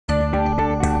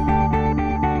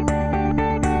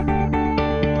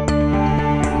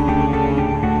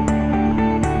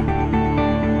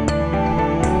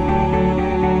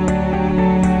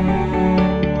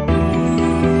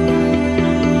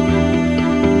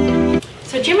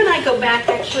So Jim and I go back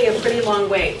actually a pretty long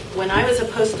way. When I was a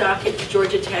postdoc at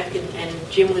Georgia Tech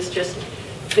and Jim was just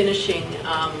finishing,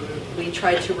 we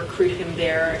tried to recruit him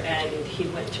there, and he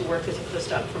went to work as a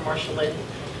postdoc for Marshall Lynn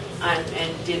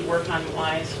and did work on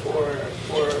WISE for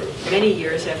many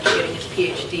years after getting his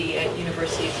PhD at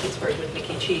University of Pittsburgh with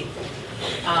Mickey Chi.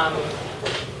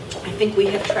 I think we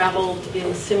have traveled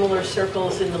in similar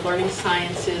circles in the learning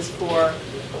sciences for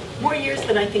more years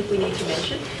than I think we need to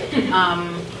mention.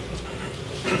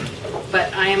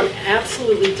 But I am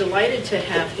absolutely delighted to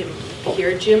have him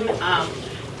here. Jim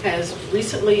has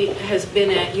been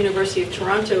at University of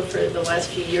Toronto for the last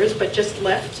few years, but just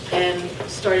left and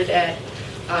started at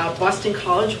Boston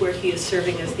College, where he is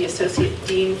serving as the Associate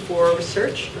Dean for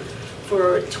Research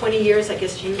for 20 years. I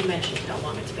guess you mentioned how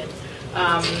long it's been.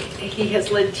 He has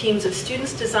led teams of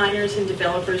students, designers, and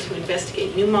developers who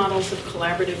investigate new models of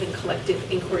collaborative and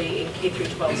collective inquiry in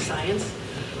K-12 science.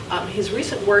 His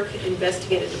recent work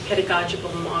investigated a pedagogical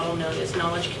model known as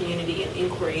knowledge community and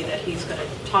inquiry that he's going to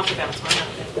talk about, so I'm not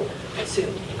going to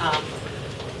soon.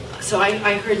 So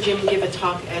I heard Jim give a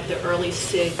talk at the early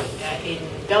SIG in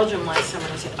Belgium last summer,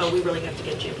 and I said, oh, we really have to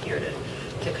get Jim here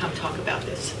to come talk about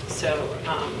this. So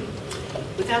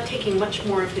without taking much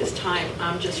more of his time,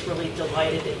 I'm just really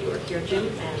delighted that you are here, Jim,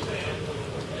 and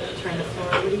turn the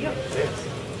floor over to you.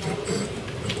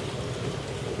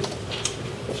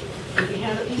 We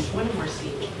have at least one more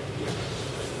seat.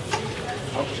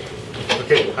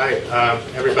 Okay, hi,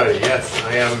 everybody. Yes,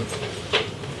 I am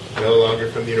no longer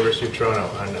from the University of Toronto,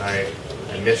 and I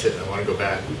miss it. I want to go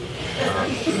back.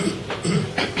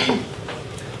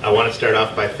 I want to start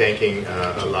off by thanking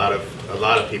a lot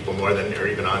of people, more than are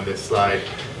even on this slide.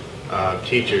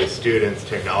 Teachers, students,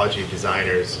 technology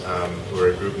designers, who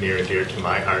are a group near and dear to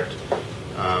my heart.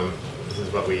 This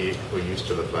is what we used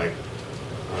to look like.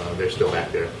 They're still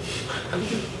back there.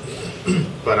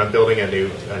 But I'm building a new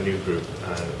group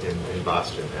in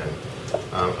Boston. And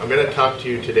I'm going to talk to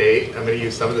you today. I'm going to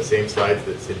use some of the same slides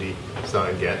that Cindy saw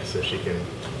in Ghent, so she can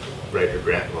write her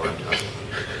grant while I'm talking.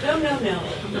 No.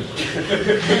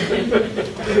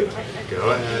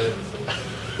 Go ahead.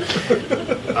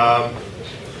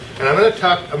 And I'm going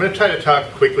to try to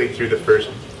talk quickly through the first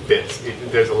bits.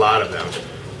 There's a lot of them.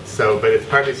 But it's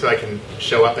partly so I can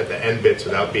show up at the end bits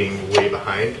without being way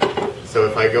behind. So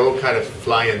if I go kind of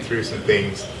flying through some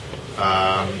things,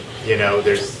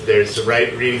 there's some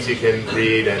readings you can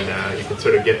read, and you can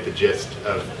sort of get the gist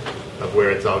of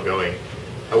where it's all going.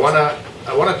 I want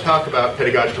to talk about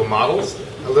pedagogical models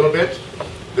a little bit.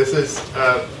 This is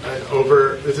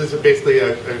basically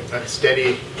a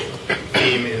steady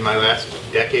theme in my last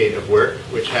decade of work,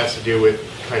 which has to do with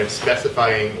kind of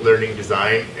specifying learning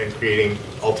design and creating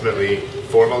ultimately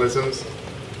formalisms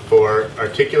for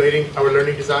articulating our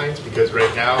learning designs, because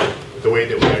right now the way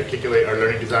that we articulate our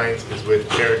learning designs is with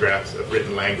paragraphs of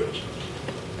written language.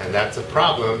 And that's a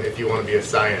problem if you want to be a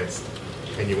science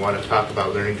and you want to talk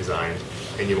about learning design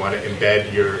and you want to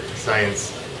embed your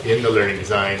science in the learning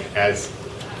design as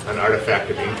an artifact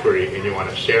of inquiry and you want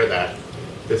to share that.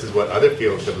 This is what other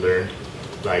fields have learned,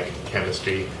 like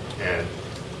chemistry and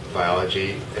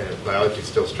biology. And biology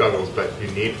still struggles, but you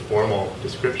need formal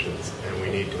descriptions, and we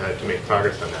need to make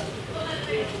progress on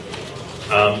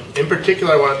that. In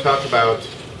particular, I want to talk about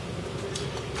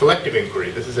collective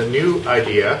inquiry. This is a new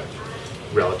idea,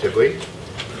 relatively.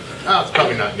 It's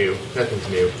probably not new. Nothing's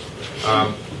new.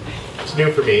 It's new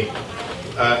for me.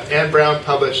 Anne Brown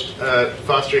published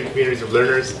Fostering Communities of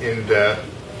Learners in the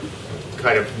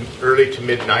kind of early to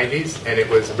mid-90s, and it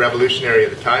was revolutionary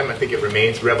at the time. I think it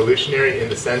remains revolutionary in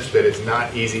the sense that it's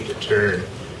not easy to turn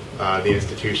the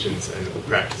institutions and the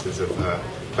practices of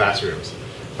classrooms.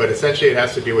 But essentially it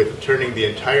has to do with turning the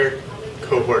entire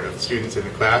cohort of students in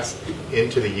the class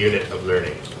into the unit of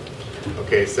learning.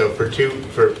 Okay, so for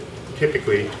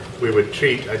typically we would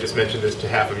treat, I just mentioned this to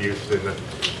half of you in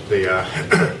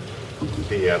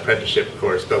the apprenticeship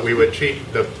course, but we would treat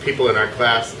the people in our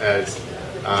class as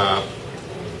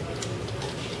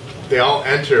they all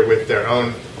enter with their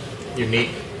own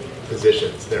unique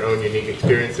positions, their own unique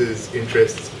experiences,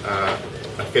 interests,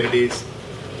 affinities,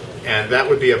 and that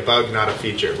would be a bug, not a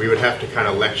feature. We would have to kind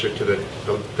of lecture to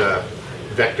the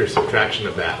vector subtraction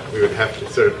of that. We would have to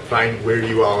sort of find where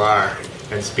you all are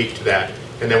and speak to that,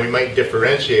 and then we might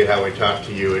differentiate how we talk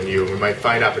to you and you. We might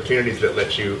find opportunities that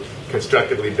let you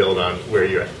constructively build on where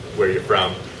you're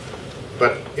from.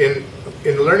 But in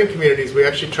the learning communities, we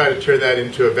actually try to turn that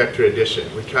into a vector addition.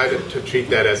 We try to treat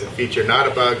that as a feature, not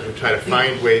a bug. We try to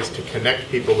find ways to connect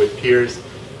people with peers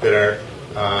that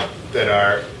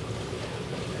are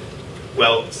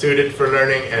well suited for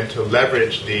learning and to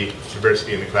leverage the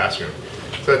diversity in the classroom.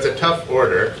 So it's a tough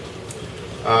order.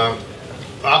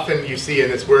 often you see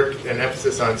in this work an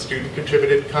emphasis on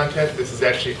student-contributed content. This is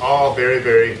actually all very,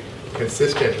 very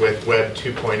consistent with Web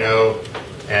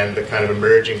 2.0 and the kind of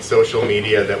emerging social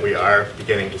media that we are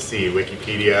beginning to see.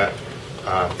 Wikipedia,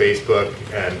 Facebook,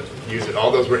 and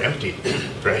all those were empty,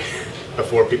 right,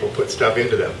 before people put stuff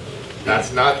into them.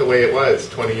 That's not the way it was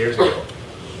 20 years ago,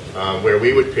 where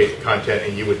we would create the content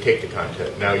and you would take the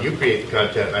content. Now you create the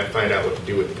content and I find out what to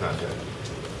do with the content.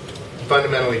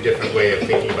 Fundamentally different way of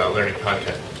thinking about learning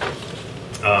content.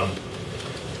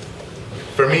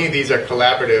 For me, these are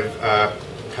collaborative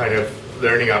kind of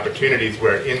learning opportunities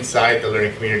where inside the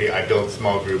learning community I build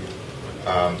small group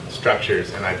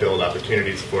structures and I build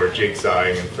opportunities for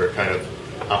jigsawing and for kind of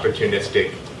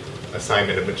opportunistic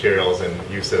assignment of materials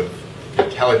and use of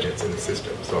intelligence in the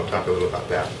system. So I'll talk a little about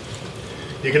that.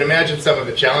 You can imagine some of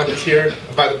the challenges here.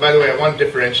 By the way, I want to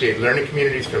differentiate learning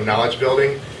communities from knowledge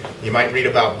building. You might read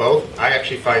about both. I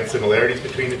actually find similarities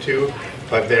between the two,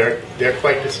 but they're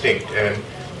quite distinct. And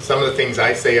some of the things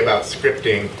I say about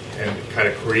scripting and kind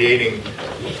of creating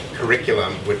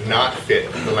curriculum would not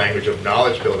fit the language of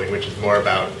knowledge building, which is more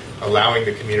about allowing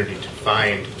the community to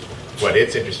find what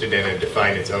it's interested in and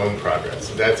define its own progress.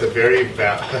 So that's a very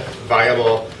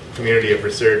viable community of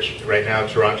research. Right now,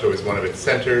 Toronto is one of its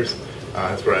centers.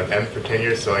 That's where I've been for 10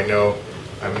 years, so I know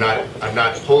I'm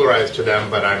not polarized to them,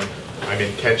 but I'm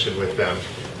in tension with them.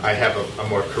 I have a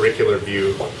more curricular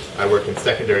view. I work in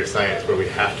secondary science where we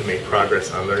have to make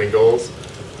progress on learning goals.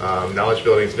 Knowledge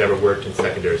building's never worked in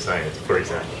secondary science, for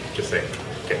example. Just saying.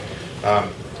 Okay.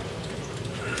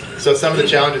 So some of the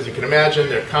challenges you can imagine,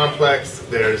 they're complex.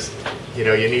 There's, you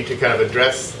need to kind of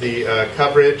address the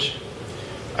coverage.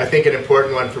 I think an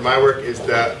important one for my work is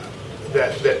that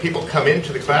people come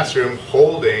into the classroom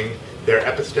holding their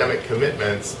epistemic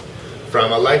commitments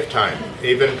from a lifetime.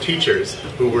 Even teachers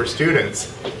who were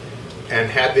students and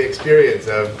had the experience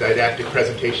of didactic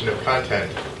presentation of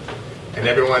content. And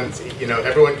everyone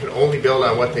can only build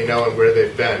on what they know and where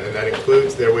they've been, and that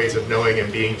includes their ways of knowing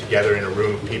and being together in a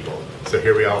room of people. So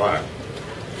here we all are.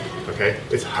 Okay?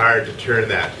 It's hard to turn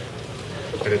that,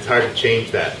 and it's hard to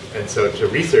change that. And so to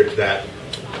research that,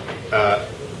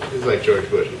 this is like George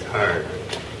Bush, it's hard.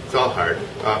 It's all hard.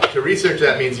 To research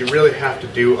that means you really have to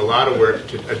do a lot of work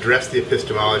to address the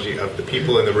epistemology of the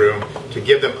people in the room, to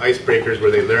give them icebreakers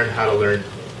where they learn how to learn,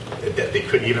 that they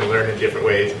could even learn in different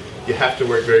ways. You have to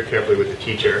work very carefully with the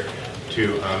teacher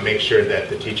to make sure that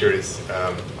the teacher is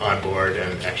on board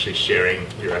and actually sharing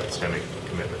your epistemic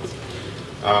commitments.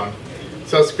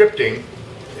 So scripting.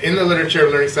 In the literature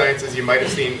of learning sciences, you might have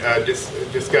seen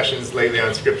discussions lately on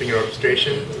scripting and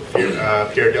orchestration.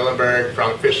 Pierre Dillenberg,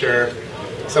 Frank Fischer.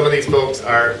 Some of these folks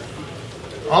are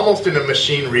almost in a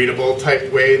machine-readable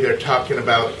type way. They're talking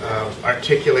about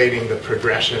articulating the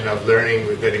progression of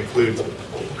learning that includes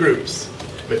groups,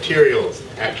 materials,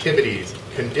 activities,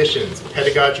 conditions,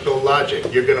 pedagogical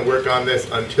logic. You're going to work on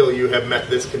this until you have met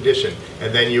this condition,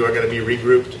 and then you are going to be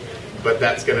regrouped, but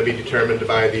that's going to be determined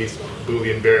by these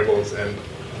Boolean variables. And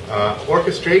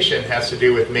orchestration has to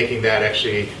do with making that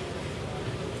actually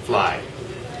fly.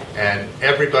 And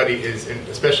everybody is,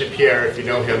 especially Pierre, if you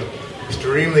know him,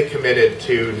 extremely committed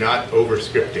to not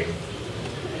over-scripting.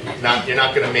 You're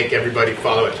not going to make everybody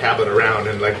follow a tablet around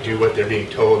and do what they're being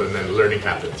told and then learning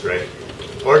happens, right?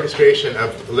 Orchestration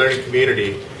of the learning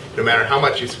community, no matter how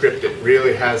much you script it,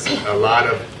 really has a lot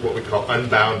of what we call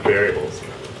unbound variables.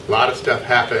 A lot of stuff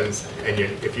happens, and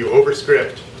if you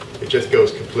over-script, it just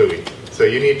goes completely. So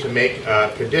you need to make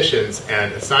conditions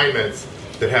and assignments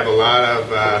that have a lot of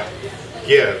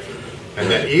give,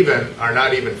 and that even are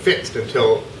not even fixed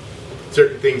until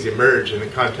certain things emerge in the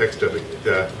context of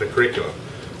the curriculum.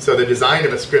 So the design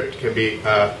of a script can be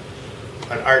an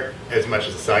art as much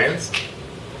as a science.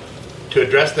 To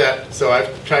address that, so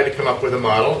I've tried to come up with a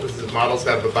model. Models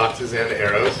have the boxes and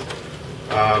arrows.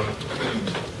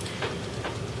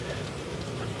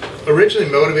 Originally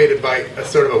motivated by a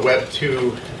sort of a Web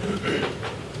 2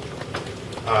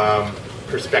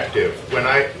 perspective. When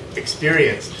I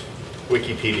experienced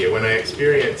Wikipedia, when I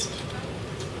experienced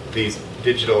these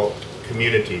digital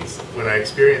communities, when I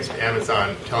experienced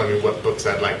Amazon telling me what books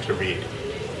I'd like to read,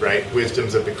 right?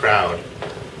 Wisdoms of the crowd.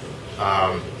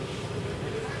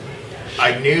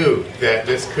 I knew that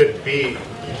this could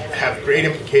have great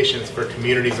implications for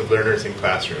communities of learners in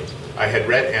classrooms. I had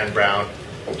read Anne Brown.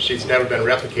 She's never been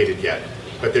replicated yet.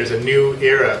 But there's a new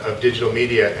era of digital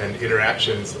media and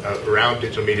interactions around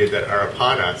digital media that are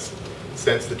upon us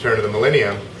since the turn of the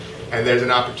millennium. And there's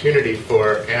an opportunity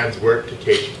for Anne's work to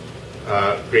take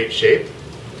great shape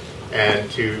and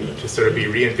to sort of be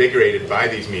reinvigorated by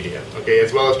these media, okay,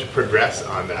 as well as to progress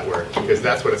on that work, because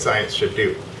that's what a science should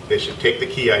do. They should take the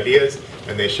key ideas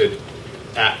and they should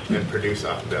act and produce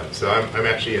off of them. So I'm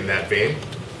actually in that vein.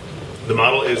 The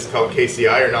model is called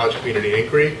KCI, or Knowledge Community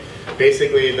Inquiry.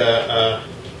 Basically, the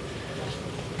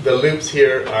loops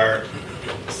here are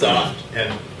soft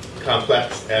and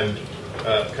complex and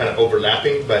kind of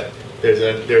overlapping, but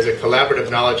there's a collaborative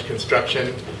knowledge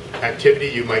construction activity.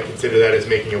 You might consider that as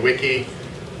making a wiki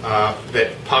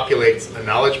that populates a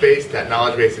knowledge base. That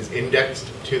knowledge base is indexed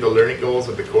to the learning goals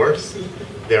of the course.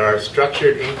 There are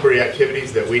structured inquiry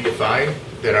activities that we define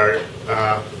that are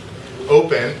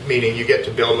open, meaning you get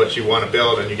to build what you want to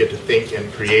build and you get to think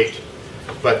and create.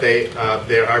 But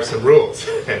there are some rules,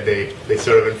 and they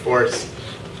sort of enforce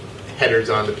headers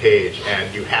on the page,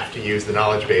 and you have to use the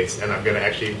knowledge base, and I'm going to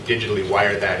actually digitally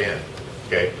wire that in.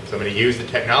 Okay, so I'm going to use the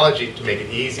technology to make it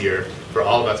easier for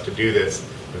all of us to do this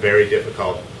very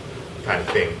difficult kind of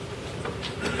thing.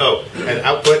 Oh, and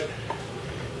output.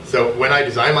 So when I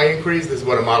design my inquiries, this is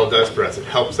what a model does for us. It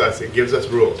helps us, it gives us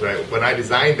rules, right? When I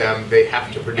design them, they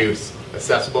have to produce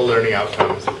accessible learning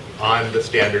outcomes on the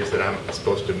standards that I'm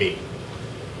supposed to meet.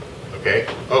 Okay?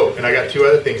 Oh, and I got two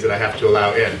other things that I have to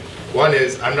allow in. One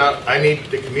is I need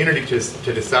the community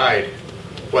to decide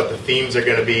what the themes are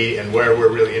going to be and where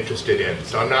we're really interested in.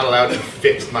 So I'm not allowed to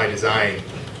fix my design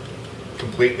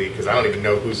completely, because I don't even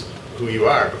know who you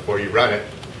are before you run it.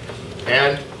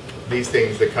 And these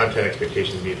things, the content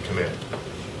expectations need to come in.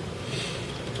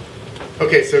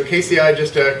 Okay, so KCI,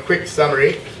 just a quick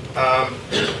summary.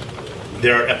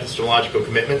 There are epistemological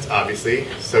commitments, obviously.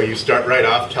 So you start right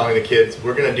off telling the kids,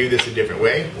 we're going to do this a different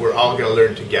way. We're all going to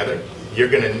learn together. You're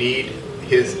going to need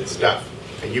his stuff.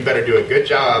 And you better do a good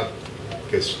job,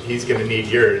 because he's going to need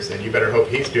yours. And you better hope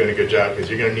he's doing a good job, because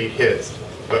you're going to need his.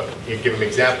 But you give them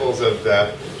examples of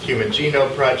the Human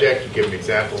Genome Project. You give them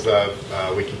examples of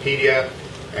Wikipedia.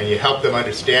 And you help them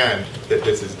understand that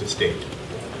this is distinct.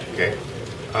 Okay?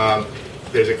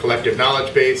 There's a collective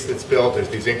knowledge base that's built. There's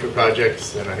these inquiry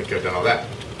projects, and I think I've done all that.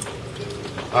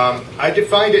 I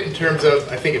defined it in terms of,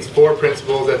 I think it's 4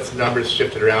 principles. That's numbers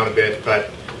shifted around a bit,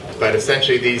 but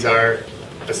essentially these are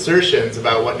assertions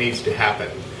about what needs to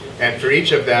happen. And for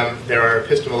each of them, there are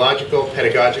epistemological,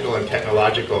 pedagogical, and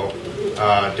technological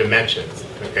dimensions.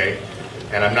 Okay,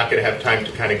 and I'm not going to have time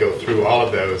to kind of go through all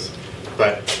of those,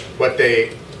 but what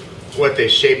they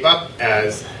shape up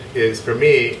as is, for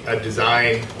me, a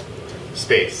design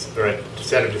space, or a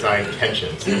set of design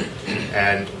tensions.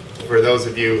 And for those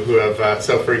of you who have,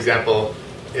 so for example,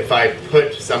 if I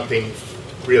put something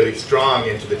really strong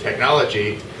into the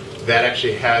technology, that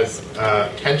actually has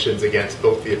tensions against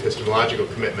both the epistemological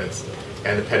commitments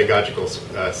and the pedagogical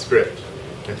script.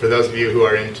 And for those of you who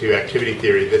are into activity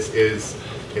theory, this is,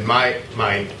 in my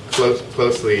mind,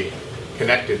 closely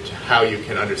connected to how you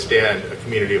can understand a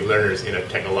community of learners in a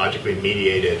technologically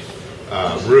mediated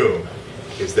room.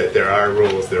 Is that there are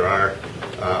rules, there are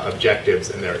objectives,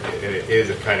 and it is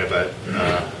a kind of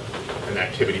an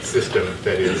activity system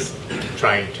that is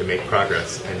trying to make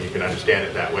progress, and you can understand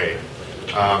it that way.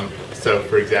 So,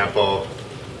 for example,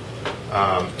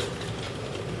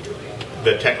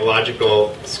 the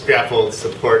technological scaffolds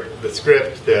support the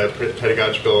script, the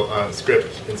pedagogical script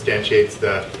instantiates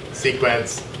the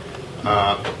sequence,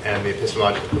 and the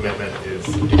epistemological commitment is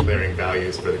declaring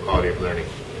values for the quality of learning.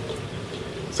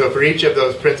 So for each of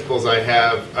those principles, I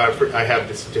have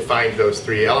defined those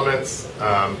 3 elements.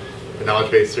 The knowledge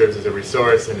base serves as a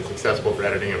resource and is accessible for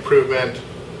editing and improvement.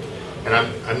 And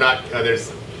I'm not,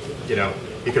 there's,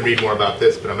 you can read more about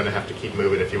this, but I'm going to have to keep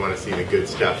moving if you want to see the good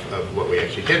stuff of what we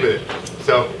actually did with it.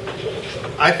 So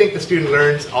I think the student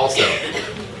learns also.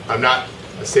 I'm not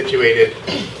a situated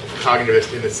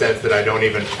cognitivist in the sense that I don't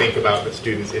even think about the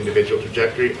student's individual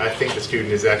trajectory. I think the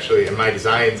student is actually, and my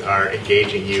designs are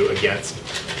engaging you against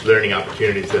learning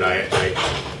opportunities that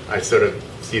I sort of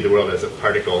see the world as a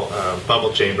particle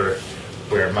bubble chamber,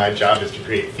 where my job is to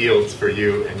create fields for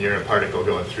you, and you're a particle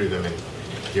going through them, and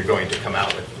you're going to come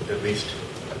out with at least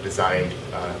designed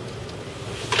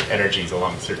energies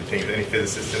along certain things. Any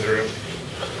physicists in the room?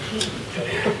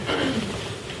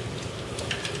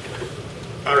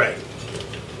 All right.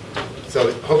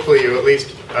 So hopefully you at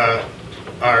least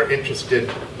are interested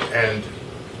and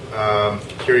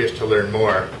curious to learn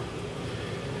more.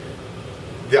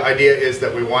 The idea is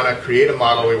that we want to create a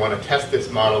model, we want to test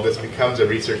this model, this becomes a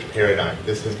research paradigm.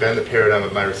 This has been the paradigm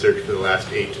of my research for the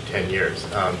last 8 to 10 years,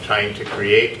 trying to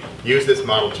use this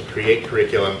model to create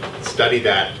curriculum, study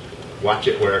that, watch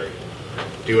it work,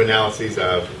 do analyses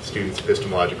of students'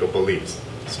 epistemological beliefs,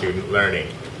 student learning,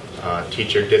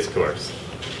 teacher discourse,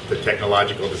 the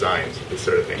technological designs, this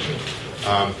sort of thing.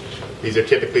 These are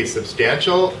typically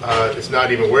substantial. It's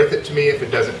not even worth it to me if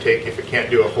it can't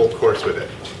do a whole course with it.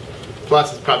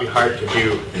 Plus, it's probably hard to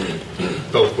do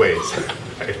both ways.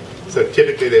 So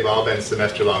typically they've all been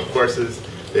semester-long courses.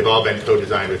 They've all been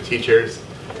co-designed with teachers.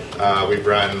 We've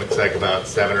run, looks like, about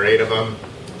 7 or 8 of them.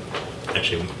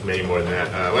 Actually, many more than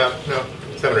that. Well, no,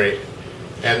 7 or 8.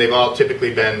 And they've all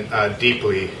typically been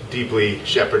deeply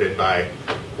shepherded by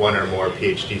 1 or more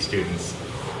PhD students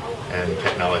and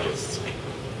technologists.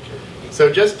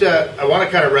 So just, I want to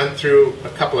kind of run through a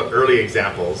couple of early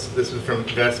examples. This was from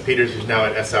Jess Peters, who's now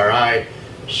at SRI.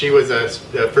 She was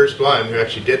the first one who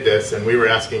actually did this, and we were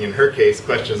asking, in her case,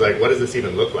 questions like, what does this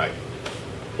even look like?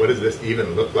 What does this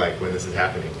even look like when this is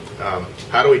happening?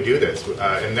 How do we do this?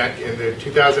 In the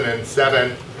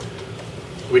 2007,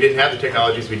 we didn't have the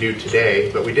technologies we do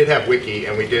today, but we did have Wiki,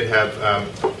 and we did have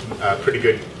pretty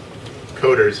good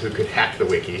coders who could hack the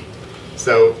Wiki.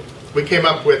 So we came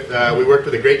up with, we worked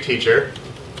with a great teacher,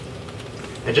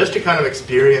 and just to kind of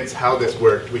experience how this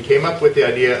worked, we came up with the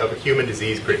idea of a human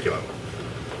disease curriculum.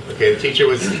 Okay, the teacher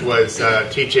was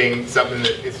teaching something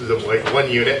that, this was like 1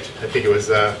 unit. I think it was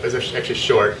actually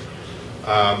short,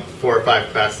 4 or 5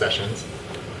 class sessions.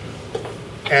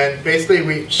 And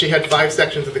basically, she had 5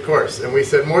 sections of the course, and we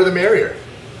said, more the merrier.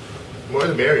 More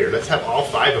the merrier. Let's have all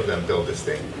 5 of them build this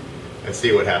thing and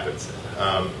see what happens.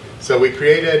 So we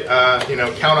created,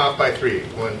 count off by 3.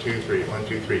 1, 2, 3, 1,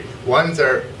 2, 3. 1s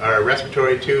are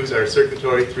respiratory, 2s are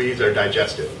circulatory, 3s are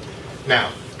digestive.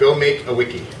 Now, go make a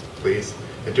wiki, please.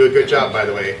 And do a good job, by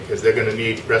the way, because they're going to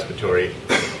need respiratory,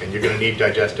 and you're going to need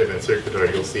digestive and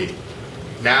circulatory, you'll see.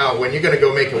 Now, when you're going to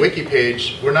go make a wiki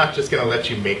page, we're not just going to let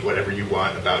you make whatever you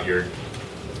want about your,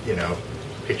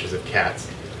 pictures of cats.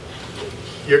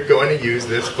 You're going to use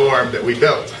this form that we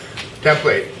built,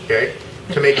 template, okay,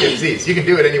 to make your disease. You can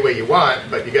do it any way you want,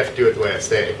 but you got to do it the way I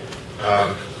say.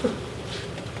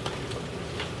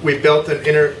 We built an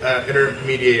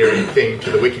intermediary thing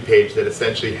to the wiki page that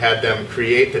essentially had them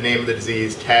create the name of the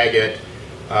disease, tag it,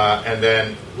 and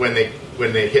then when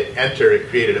they hit enter, it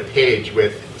created a page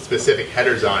with specific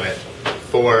headers on it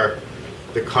for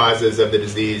the causes of the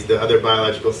disease, the other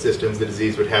biological systems the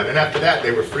disease would have. And after that, they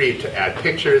were free to add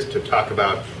pictures, to talk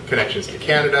about connections to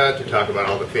Canada, to talk about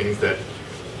all the things that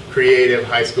creative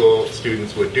high school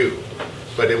students would do.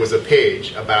 But it was a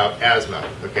page about asthma,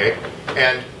 okay?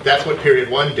 And that's what period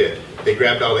 1 did. They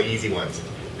grabbed all the easy ones.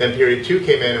 Then period 2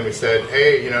 came in and we said,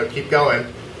 hey, keep going.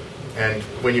 And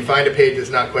when you find a page that's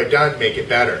not quite done, make it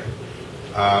better.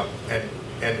 And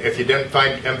if you didn't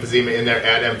find emphysema in there,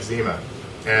 add emphysema.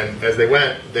 And as they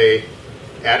went, they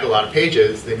added a lot of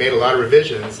pages. They made a lot of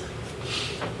revisions.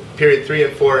 Period 3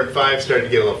 and 4 and 5 started to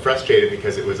get a little frustrated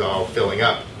because it was all filling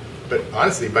up. But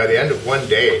honestly, by the end of 1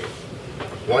 day,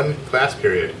 1 class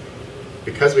period,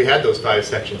 because we had those 5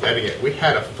 sections editing it, we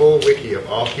had a full wiki of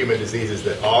all human diseases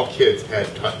that all kids had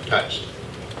touched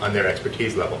on their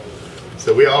expertise level.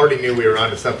 So we already knew we were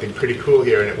onto something pretty cool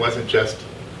here, and it wasn't just,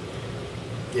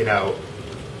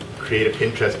 create a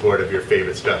Pinterest board of your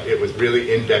favorite stuff. It was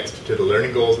really indexed to the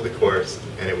learning goals of the course,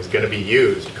 and it was going to be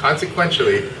used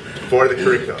consequentially for the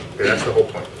curriculum. Okay, that's the whole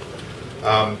point.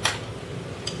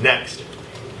 Next.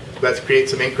 Let's create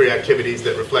some inquiry activities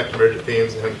that reflect emergent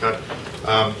themes.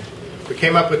 We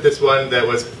came up with this one that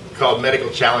was called medical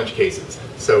challenge cases.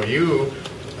 So you,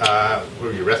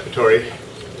 or your respiratory,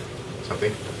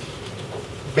 something,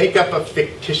 make up a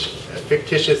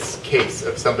fictitious case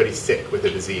of somebody sick with a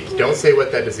disease. Don't say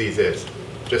what that disease is.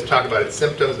 Just talk about its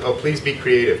symptoms. Oh, please be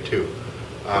creative too.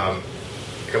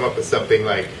 Come up with something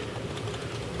like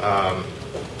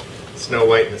Snow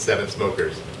White and the 7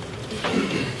 Smokers.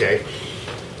 Okay?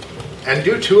 And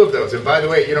do 2 of those. And by the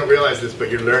way, you don't realize this,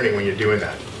 but you're learning when you're doing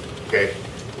that. Okay?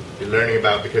 You're learning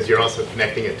about, because you're also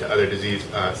connecting it to other disease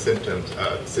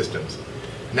systems.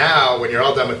 Now, when you're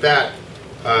all done with that,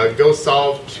 go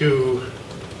solve 2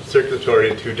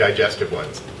 circulatory and 2 digestive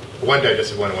ones. 1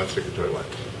 digestive one and 1 circulatory one.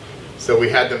 So we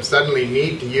had them suddenly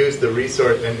need to use the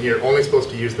resource, and you're only supposed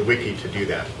to use the wiki to do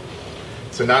that.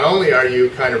 So not only are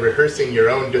you kind of rehearsing your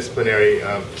own disciplinary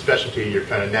specialty, you're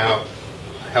kind of now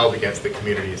held against the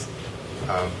community's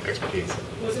expertise.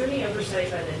 Was there any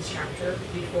oversight by the instructor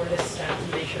before this step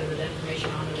to make sure that the information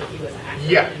on the wiki was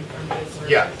accurate?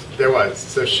 Yeah, there was.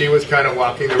 So she was kind of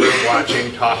walking the room,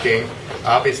 watching, talking.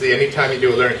 Obviously, anytime you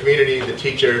do a learning community, the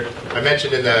teacher, I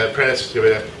mentioned in the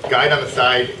apprenticeship, a guide on the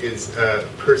side is a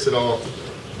personal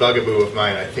bugaboo of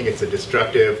mine. I think it's a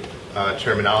destructive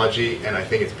terminology, and I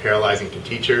think it's paralyzing to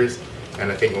teachers.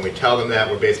 And I think when we tell them that,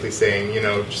 we're basically saying,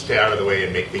 just stay out of the way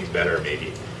and make things better,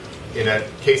 maybe. In a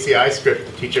KCI script,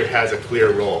 the teacher has a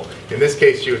clear role. In this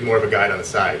case, she was more of a guide on the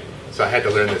side. So I had to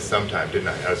learn this sometime, didn't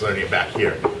I? I was learning it back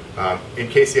here. In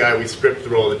KCI, we script the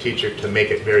role of the teacher to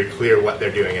make it very clear what they're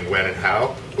doing and when and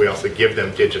how. We also give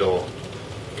them digital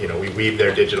we weave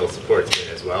their digital supports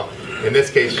in as well. In this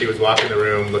case, she was walking the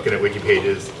room, looking at wiki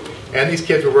pages, and these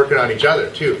kids were working on each other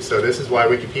too. So this is why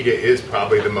Wikipedia is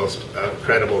probably the most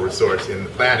credible resource in the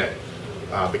planet,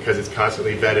 because it's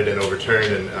constantly vetted and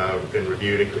overturned and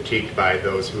reviewed and critiqued by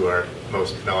those who are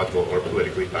most knowledgeable or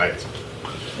politically biased.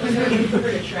 It was very easy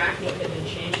to track what had been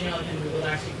changed, like in Google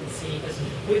Docs you can see, because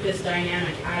with this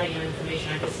dynamic adding of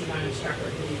information, I could see my instructor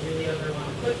could be really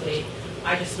overwhelmed quickly.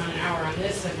 I just spent an hour on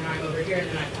this, and now I'm over here, and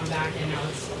then I come back, and now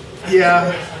it's, I'm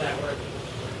curious how that worked.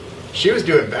 She was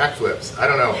doing backflips. I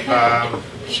don't know.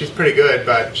 She's pretty good,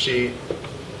 but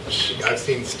I've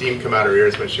seen steam come out her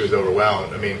ears when she was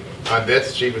overwhelmed. I mean, on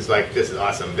this, she was like, this is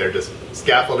awesome. They're just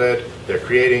scaffolded, they're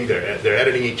creating, they're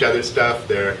editing each other's stuff,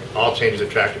 they're all changes of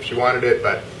track if she wanted it,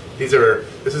 but this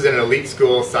is an elite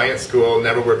school, science school,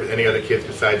 never work with any other kids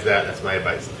besides that. That's my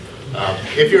advice.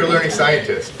 If you're a learning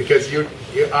scientist, because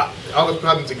all the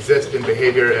problems exist in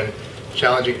behavior and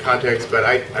challenging contexts, but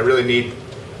I really need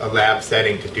a lab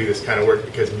setting to do this kind of work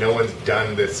because no one's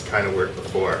done this kind of work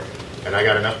before. And I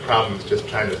got enough problems just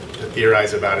trying to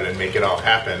theorize about it and make it all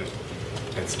happen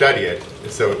and study it.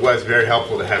 And so it was very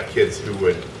helpful to have kids who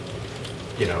would,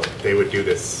 they would do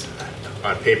this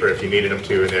on paper if you needed them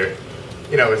to, and it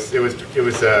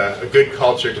was a good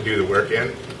culture to do the work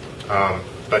in.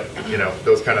 But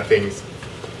those kind of things,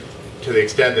 to the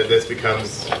extent that this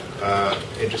becomes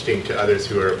interesting to others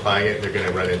who are applying it, they're going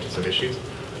to run into some issues.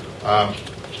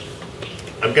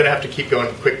 I'm going to have to keep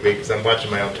going quickly because I'm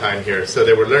watching my own time here. So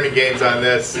there were learning games on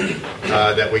this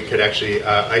that we could actually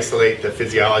isolate the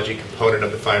physiology component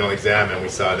of the final exam, and we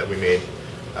saw that we made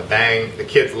a bang. The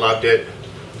kids loved it.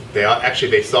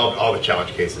 They solved all the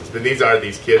challenge cases. And these are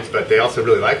these kids, but they also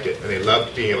really liked it, and they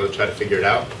loved being able to try to figure it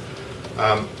out.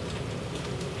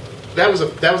 That was a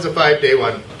 5-day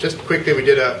one. Just quickly, we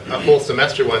did a whole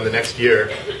semester one the next year.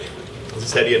 This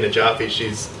is Hedia Najafi.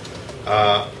 She's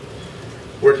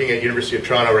working at University of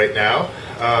Toronto right now.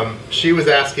 She was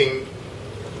asking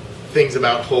things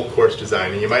about whole course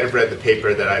design, and you might have read the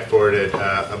paper that I forwarded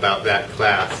about that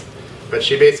class. But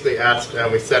she basically asked,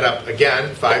 we set up,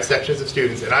 again, 5 sections of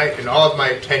students, and in all of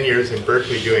my 10 years in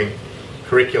Berkeley doing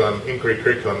inquiry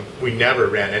curriculum, we never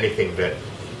ran anything that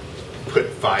put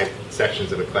 5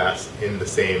 sections of a class in the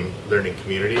same learning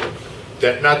community.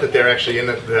 Not that they're actually in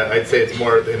I'd say it's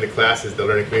more in the class is the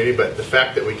learning community, but the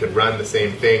fact that we could run the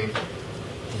same thing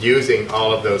using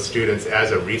all of those students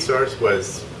as a resource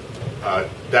was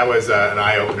that was an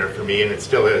eye-opener for me, and it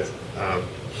still is.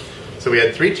 So we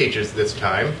had 3 teachers this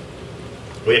time.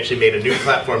 We actually made a new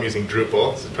platform using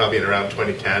Drupal. This is probably in around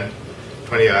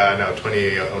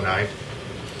 2009.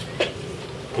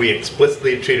 We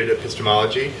explicitly treated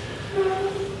epistemology.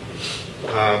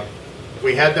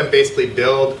 We had them basically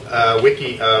build a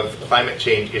wiki of climate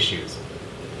change issues.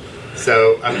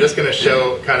 So I'm just going to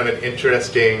show kind of an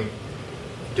interesting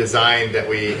design that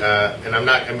we, and I'm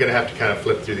going to have to kind of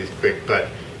flip through these quick, but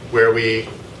where we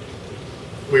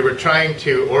were trying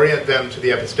to orient them to the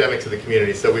epistemics of the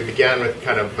community. So we began with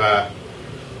kind of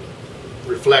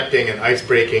reflecting and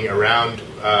ice-breaking around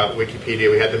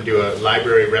Wikipedia. We had them do a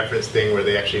library reference thing where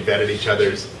they actually vetted each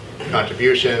other's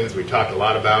contributions. We talked a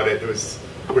lot about it.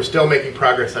 We're still making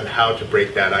progress on how to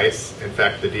break that ice. In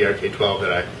fact, the DRK-12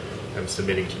 that I am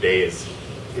submitting today is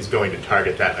going to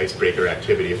target that icebreaker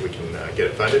activity if we can get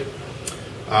it funded.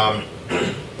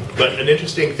 But an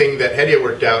interesting thing that Hedia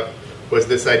worked out was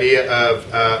this idea of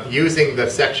using the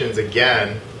sections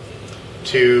again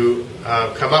to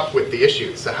come up with the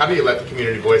issues. So how do you let the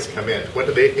community voice come in? What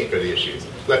do they think are the issues?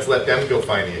 Let's let them go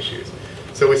find the issues.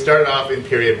 So we started off in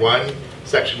period 1,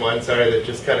 section 1, that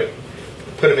just kind of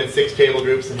put them in 6 table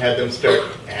groups and had them start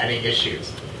adding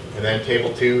issues. And then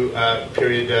table 2,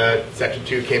 section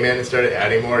 2 came in and started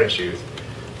adding more issues.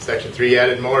 Section 3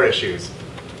 added more issues.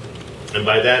 And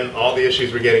by then, all the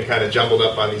issues were getting kind of jumbled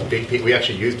up on these big pieces. We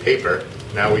actually used paper.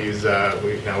 Now we use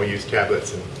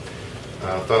tablets and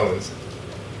phones.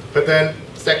 But then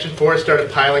section 4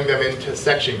 started piling them into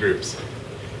section groups.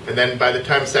 And then by the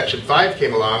time section 5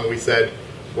 came along, we said,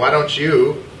 why don't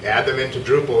you add them into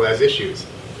Drupal as issues?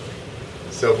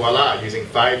 So voila, using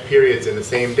 5 periods in the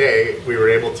same day, we were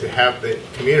able to have the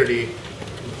community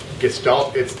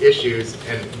gestalt its issues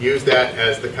and use that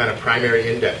as the kind of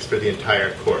primary index for the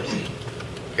entire course.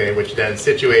 Okay, which then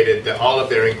situated all of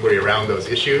their inquiry around those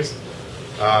issues.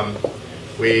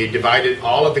 We divided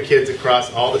all of the kids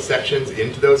across all the sections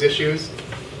into those issues,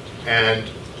 and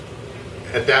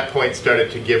at that point started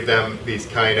to give them these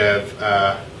kind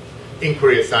of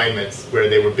inquiry assignments where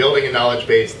they were building a knowledge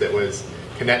base that was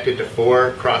connected to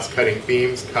 4 cross-cutting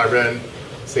themes: carbon,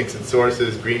 sinks and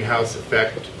sources, greenhouse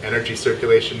effect, energy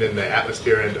circulation in the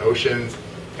atmosphere and oceans,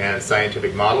 and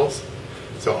scientific models.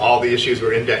 So all the issues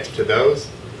were indexed to those,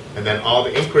 and then all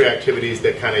the inquiry activities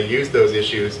that kind of use those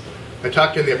issues. I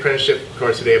talked in the apprenticeship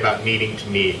course today about needing to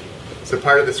need. So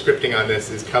part of the scripting on this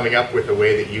is coming up with a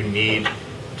way that you need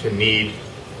to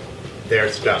their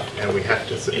stuff, and we have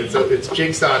to. It's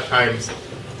jigsaw times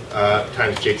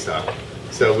jigsaw.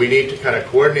 So we need to kind of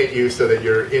coordinate you so that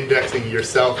you're indexing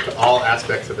yourself to all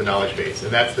aspects of the knowledge base,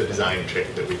 and that's the design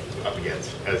trick that we're up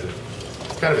against.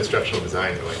 It's kind of instructional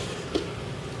design in a way.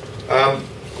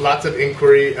 Lots of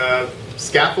inquiry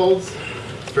scaffolds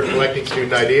for collecting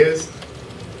student ideas.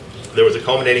 There was a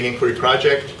culminating inquiry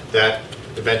project that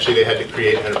eventually they had to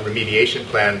create a remediation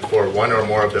plan for one or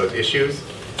more of those issues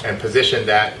and position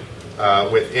that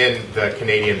within the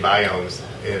Canadian biomes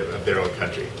of their own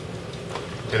country.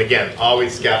 And again,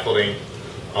 always scaffolding,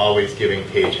 always giving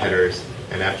page headers,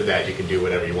 and after that you can do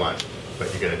whatever you want, but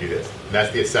you're going to do this. And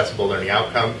that's the accessible learning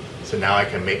outcome. So now I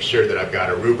can make sure that I've got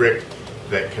a rubric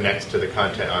that connects to the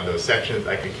content on those sections.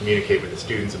 I can communicate with the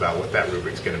students about what that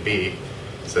rubric's going to be,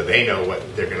 so they know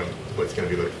what's going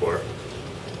to be looked for.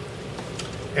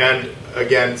 And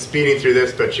again, speeding through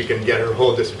this, but you can get her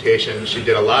whole dissertation. She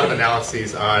did a lot of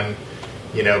analyses on,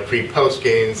 pre-post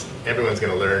gains. Everyone's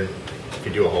going to learn if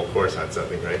you do a whole course on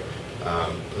something, right?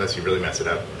 Unless you really mess it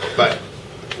up. But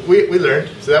we learned,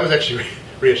 so that was actually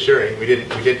reassuring. We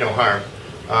did no harm.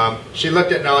 She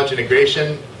looked at knowledge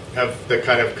integration of the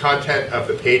kind of content of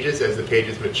the pages as the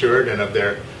pages matured and of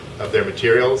their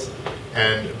materials,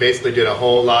 and basically did a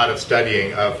whole lot of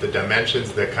studying of the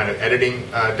dimensions, the kind of editing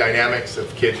dynamics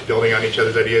of kids building on each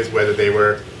other's ideas, whether they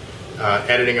were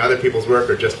editing other people's work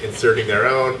or just inserting their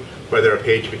own, whether a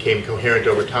page became coherent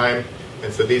over time.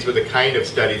 And so these were the kind of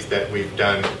studies that we've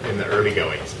done in the early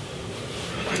goings.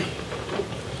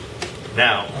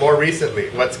 Now, more recently,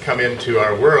 what's come into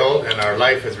our world and our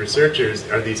life as researchers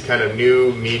are these kind of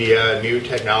new media, new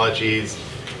technologies,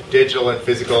 digital and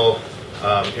physical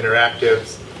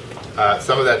interactives.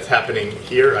 Some of that's happening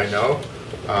here, I know,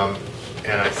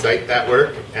 and I cite that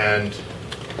work. And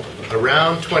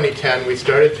around 2010, we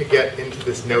started to get into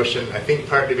this notion, I think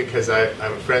partly because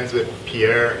I'm friends with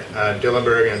Pierre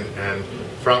Dillenberg and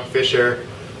Frank Fischer,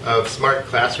 of smart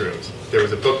classrooms. There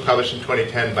was a book published in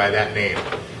 2010 by that name.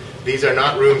 These are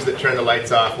not rooms that turn the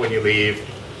lights off when you leave.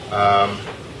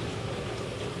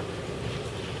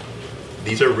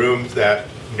 These are rooms that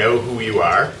know who you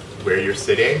are, where you're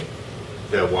sitting.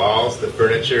 The walls, the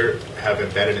furniture have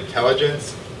embedded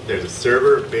intelligence. There's a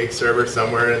server, big server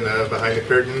somewhere behind the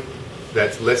curtain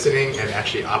that's listening and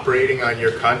actually operating on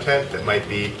your content, that might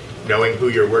be knowing who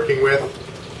you're working with.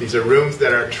 These are rooms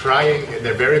that are trying in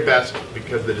their very best,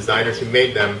 because the designers who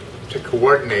made them, to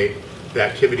coordinate the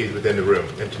activities within the room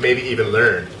and to maybe even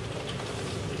learn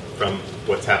from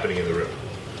what's happening in the room.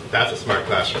 That's a smart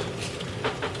classroom.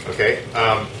 Okay,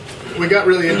 we got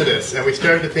really into this, and we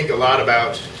started to think a lot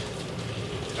about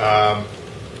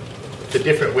the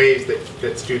different ways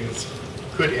that students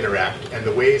could interact and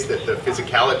the ways that the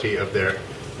physicality of their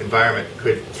environment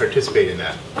could participate in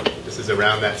that. This is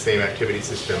around that same activity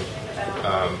system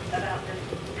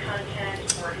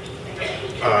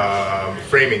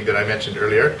framing that I mentioned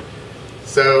earlier.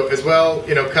 So as well,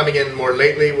 coming in more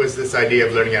lately was this idea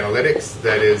of learning analytics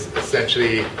that is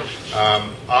essentially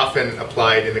often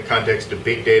applied in the context of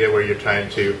big data, where you're trying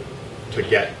to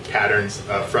get patterns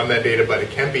from that data, but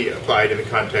it can be applied in the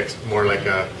context more like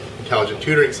a intelligent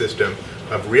tutoring system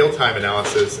of real-time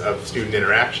analysis of student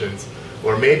interactions,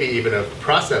 or maybe even of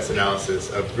process analysis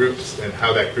of groups and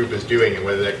how that group is doing, and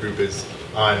whether that group is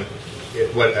on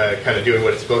kind of doing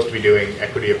what it's supposed to be doing,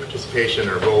 equity of participation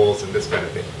or roles and this kind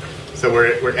of thing. So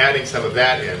we're adding some of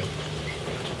that in.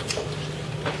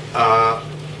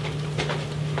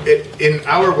 In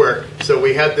our work, so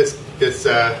we had this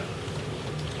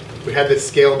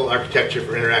scalable architecture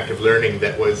for interactive learning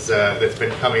that was that's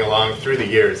been coming along through the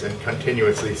years and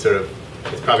continuously sort of,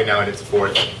 it's probably now in its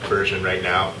 4th version right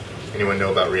now. Anyone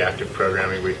know about reactive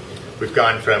programming? We've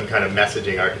gone from kind of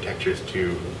messaging architectures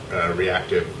to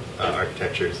reactive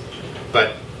architectures,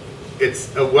 but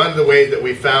it's one of the ways that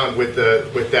we found with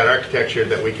that architecture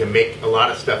that we can make a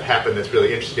lot of stuff happen that's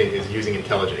really interesting is using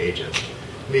intelligent agents.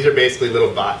 And these are basically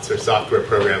little bots or software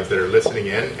programs that are listening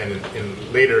in, and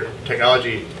in later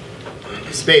technology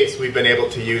space, we've been able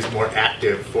to use more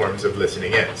active forms of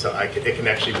listening in. So it can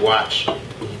actually watch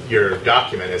your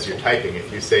document as you're typing.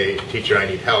 If you say, teacher, I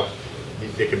need help,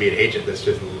 it can be an agent that's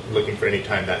just looking for any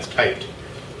time that's typed,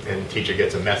 and the teacher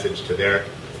gets a message to their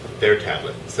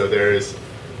tablet. So there's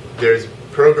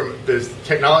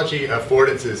technology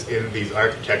affordances in these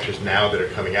architectures now that are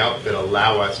coming out that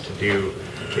allow us to do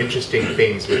interesting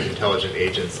things with intelligent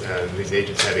agents. And these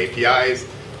agents have APIs,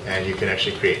 and you can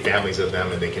actually create families of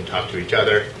them, and they can talk to each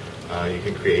other. You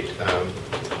can create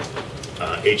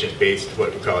agent-based,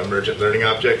 what we call emergent learning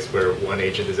objects, where one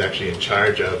agent is actually in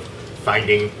charge of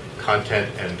finding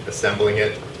content and assembling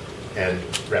it and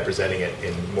representing it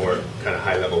in more kind of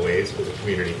high-level ways for the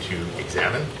community to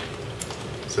examine.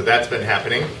 So that's been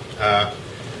happening.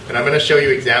 And I'm going to show you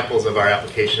examples of our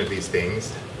application of these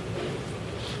things.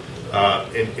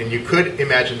 And you could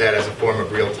imagine that as a form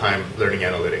of real-time learning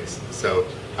analytics. So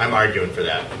I'm arguing for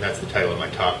that, and that's the title of my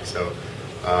talk. So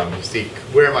you see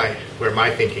where my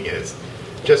thinking is.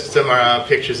 Just some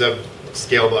pictures of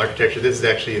scalable architecture. This is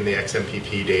actually in the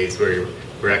XMPP days where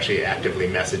we're actually actively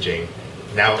messaging.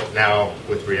 Now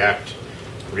with React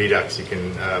Redux, you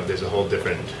can. There's a whole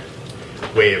different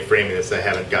way of framing this I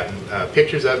haven't gotten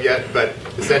pictures of yet, but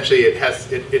essentially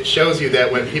it shows you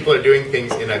that when people are doing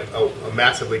things in a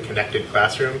massively connected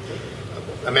classroom,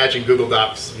 imagine Google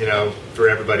Docs, for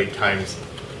everybody times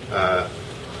I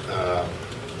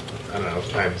don't know,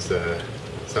 times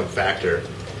some factor.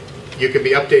 You can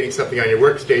be updating something on your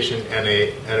workstation, and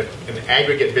an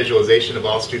aggregate visualization of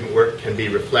all student work can be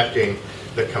reflecting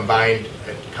the combined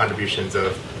contributions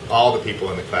of all the people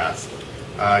in the class.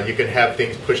 You can have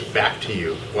things pushed back to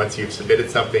you. Once you've submitted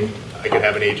something, I could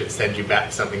have an agent send you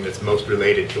back something that's most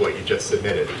related to what you just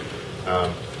submitted.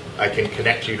 I can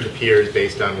connect you to peers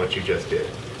based on what you just did.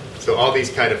 So all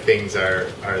these kind of things are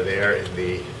there in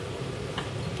the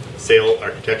SAIL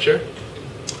architecture.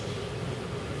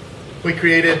 We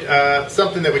created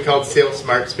something that we called SAIL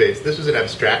Smart Space. This was an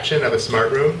abstraction of a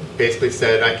smart room. Basically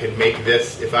said I can make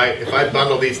this, if I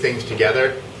bundle these things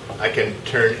together, I can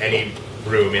turn any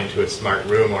room into a smart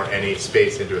room or any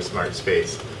space into a smart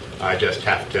space. I just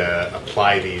have to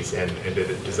apply these and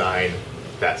design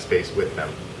that space with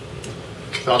them.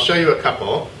 So I'll show you a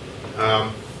couple.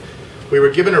 We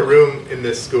were given a room in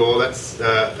this school. That's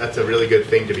a really good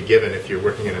thing to be given if you're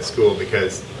working in a school,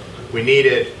 because we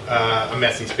needed a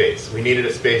messy space. We needed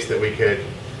a space that we could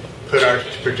put our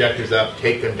projectors up,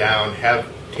 take them down,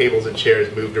 have tables and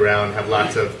chairs moved around, have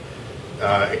lots of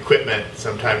equipment,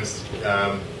 sometimes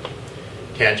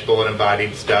tangible and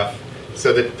embodied stuff.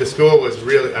 So that the school was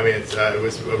really, it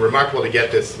was remarkable to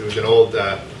get this. It was an old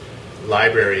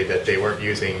library that they weren't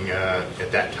using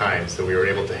at that time, so we were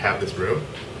able to have this room.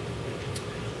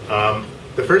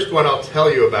 The first one I'll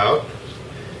tell you about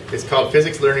is called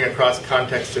Physics Learning Across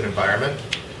Context and Environment.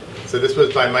 So this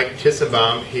was by Mike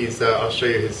Tissenbaum. I'll show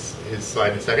you his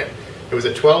slide in a second. It was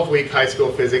a 12-week high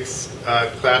school physics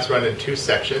class run in 2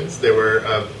 sections. There were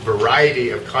a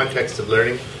variety of contexts of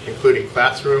learning, including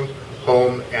classroom,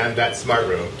 home, and that smart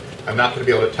room. I'm not going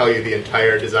to be able to tell you the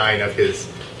entire design of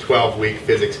his 12-week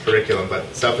physics curriculum,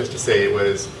 but suffice to say it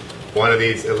was one of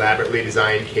these elaborately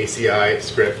designed KCI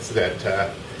scripts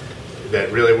that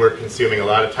really were consuming a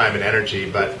lot of time and energy,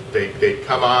 but they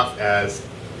come off as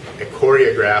a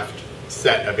choreographed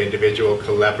set of individual,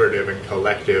 collaborative, and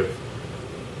collective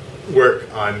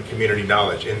work on community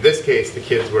knowledge. In this case, the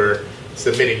kids were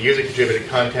submitting user-contributed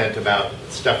content about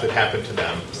stuff that happened to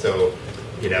them. So,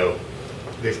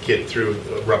 this kid threw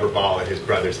a rubber ball at his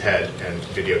brother's head and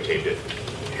videotaped it.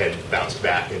 Head bounced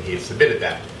back, and he submitted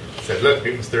that. Said, "Look,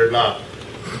 Newton's third law."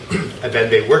 And then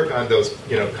they work on those,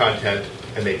 content,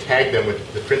 and they tag them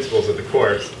with the principles of the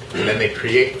course, and then they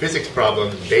create physics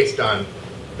problems based on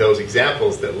those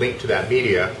examples that link to that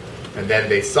media, and then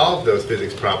they solve those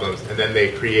physics problems, and then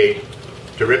they create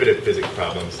derivative physics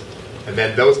problems. And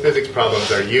then those physics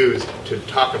problems are used to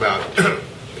talk about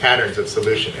patterns of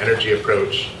solution, energy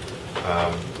approach,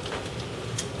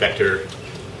 vector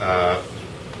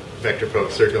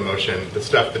approach, circular motion, the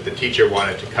stuff that the teacher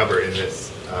wanted to cover in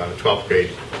this 12th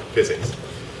grade physics.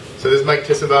 So this is Mike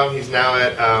Tissenbaum. He's now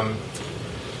at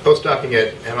postdocing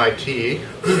at MIT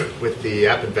with the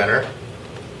App Inventor,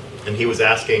 and he was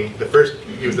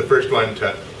he was the first one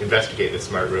to investigate the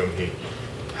smart room. He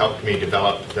helped me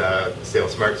develop the SAIL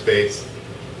Smart Space,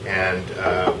 and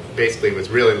basically was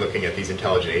really looking at these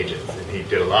intelligent agents. And he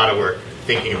did a lot of work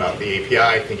thinking about the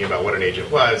API, thinking about what an agent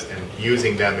was, and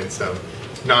using them in some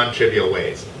non-trivial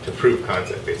ways to prove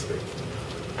concept, basically.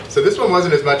 So this one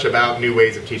wasn't as much about new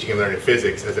ways of teaching and learning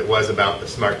physics as it was about the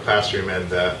smart classroom and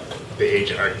the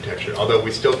agent architecture, although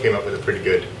we still came up with a pretty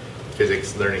good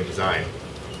physics learning design.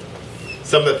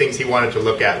 Some of the things he wanted to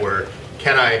look at were,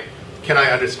 can I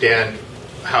understand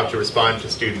how to respond to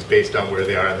students based on where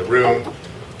they are in the room?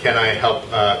 Can I help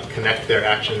connect their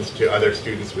actions to other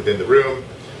students within the room?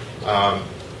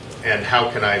 And how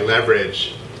can I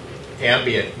leverage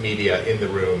ambient media in the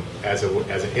room as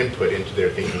an input into their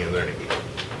thinking and learning?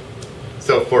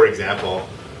 So for example,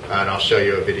 and I'll show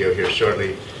you a video here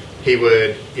shortly, he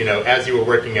would, as you were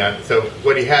working on, so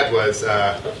what he had was,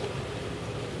 I'm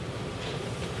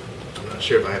not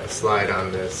sure if I have a slide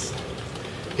on this.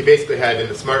 He basically had in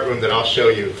the smart room that I'll show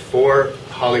you 4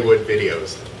 Hollywood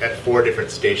videos at 4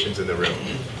 different stations in the room.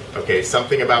 Okay,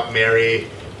 something about Mary,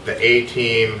 the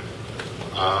A-Team,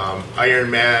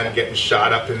 Iron Man getting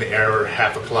shot up in the air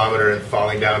half a kilometer and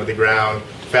falling down to the ground,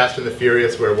 Fast and the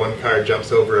Furious where one car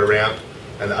jumps over a ramp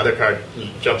and the other car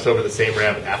jumps over the same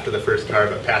ramp after the first car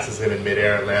but passes him in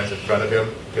midair and lands in front of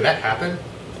him. Can that happen?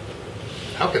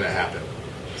 How can that happen?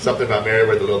 Something about Mary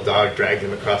where the little dog dragged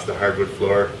him across the hardwood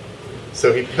floor.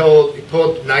 So he pulled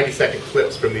 90-second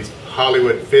clips from these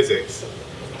Hollywood physics,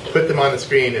 put them on the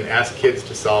screen, and asked kids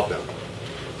to solve them.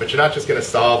 But you're not just going to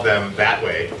solve them that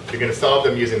way. You're going to solve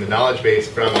them using the knowledge base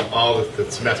from all the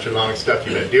semester-long stuff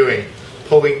you've been doing,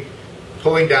 pulling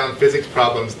down physics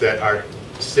problems that are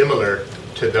similar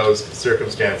to those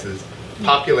circumstances,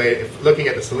 looking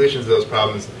at the solutions of those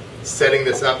problems, setting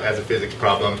this up as a physics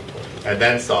problem, and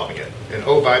then solving it. And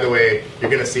oh, by the way, you're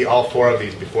going to see all 4 of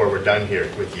these before we're done here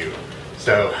with you.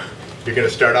 So you're going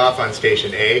to start off on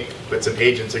station A, but some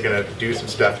agents are going to do some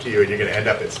stuff to you, and you're going to end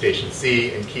up at station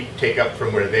C and take up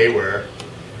from where they were,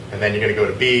 and then you're going to go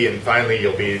to B, and finally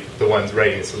you'll be the ones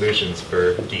writing the solutions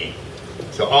for D.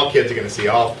 So all kids are going to see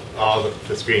all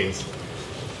the screens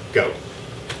go.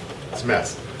 It's a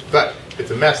mess. But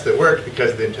it's a mess that worked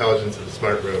because of the intelligence of the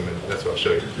smart room, and that's what I'll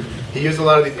show you. He used a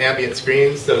lot of these ambient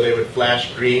screens, so they would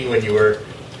flash green when you were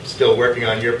still working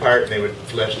on your part, and they would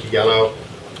flash to yellow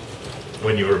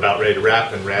when you were about ready to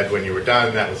wrap, and red when you were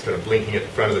done. That was kind of blinking at the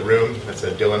front of the room. That's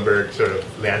a Dillenberg sort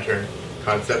of lantern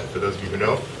concept, for those of you who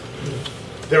know.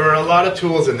 There were a lot of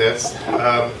tools in this,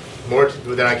 more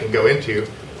than I can go into,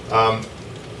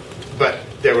 but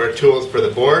there were tools for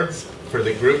the boards, for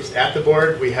the groups at the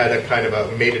board. We had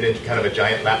made it into kind of a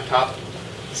giant laptop,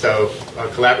 so a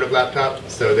collaborative laptop.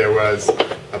 So there was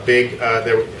a big,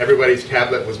 everybody's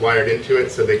tablet was wired into it,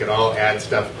 so they could all add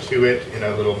stuff to it in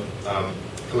a little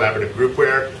collaborative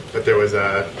groupware. But there was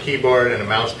a keyboard and a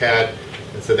mouse pad,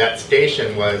 and so that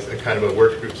station was a kind of a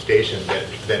work group station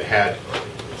that had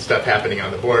stuff happening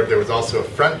on the board. There was also a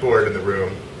front board in the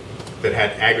room that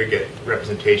had aggregate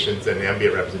representations and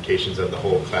ambient representations of the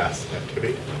whole class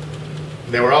activity.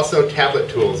 There were also tablet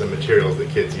tools and materials that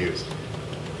kids used.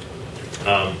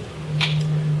 A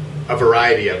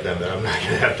variety of them that I'm not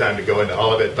going to have time to go into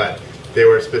all of it, but they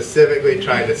were specifically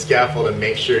trying to scaffold and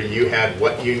make sure you had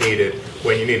what you needed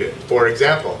when you needed it. For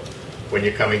example, when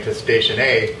you're coming to station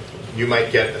A, you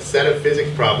might get a set of physics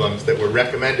problems that were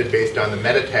recommended based on the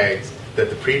meta tags that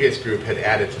the previous group had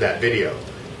added to that video.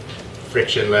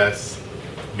 Frictionless,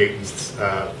 Newton's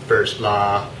first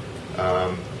law,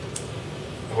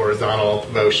 horizontal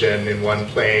motion in one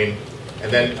plane,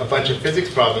 and then a bunch of physics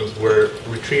problems were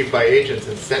retrieved by agents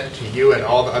and sent to you and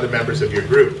all the other members of your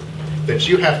group that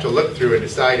you have to look through and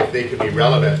decide if they could be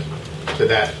relevant to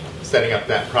that, setting up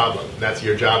that problem. And that's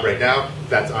your job right now.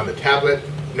 That's on the tablet.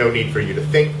 No need for you to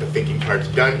think. The thinking part's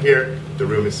done here. The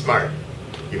room is smart.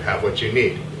 You have what you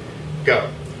need. Go.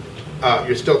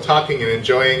 You're still talking and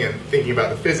enjoying and thinking about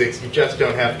the physics. You just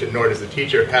don't have to, nor does the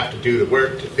teacher, have to do the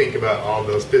work to think about all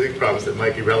those physics problems that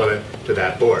might be relevant to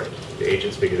that board. The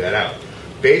agents figure that out,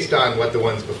 based on what the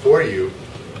ones before you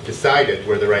decided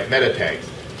were the right meta tags.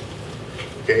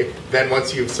 Okay? Then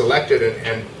once you've selected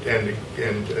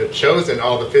and chosen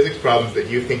all the physics problems that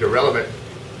you think are relevant,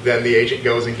 then the agent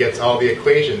goes and gets all the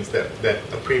equations that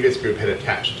a previous group had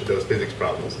attached to those physics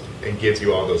problems and gives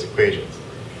you all those equations.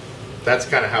 That's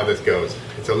kind of how this goes.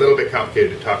 It's a little bit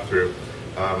complicated to talk through.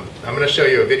 I'm going to show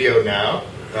you a video now,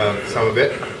 some of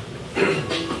it.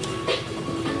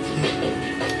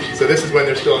 So this is when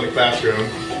they're still in the classroom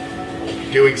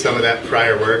doing some of that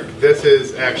prior work. This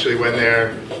is actually when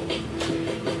they're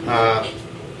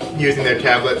using their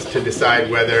tablets to decide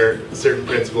whether certain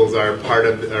principles are part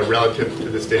of, are relative to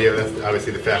this video. That's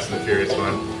obviously the Fast and the Furious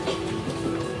one.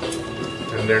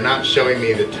 And they're not showing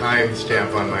me the time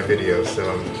stamp on my video, so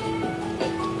I'm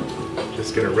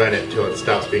just going to run it till it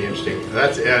stops being interesting.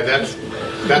 That's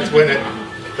when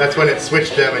it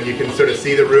switched them, and you can sort of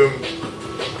see the room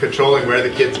controlling where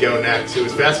the kids go next. It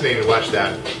was fascinating to watch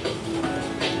that.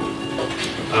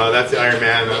 That's the Iron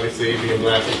Man, obviously, being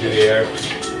blasted through the air.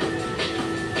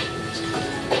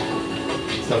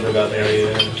 Something about Mary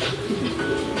then.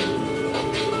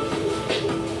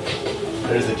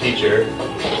 There's the teacher.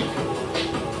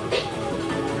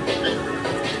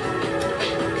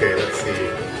 Okay, let's see.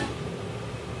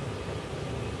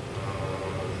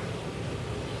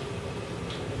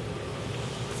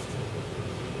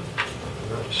 I'm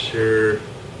not sure.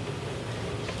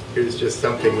 Here's just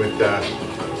something with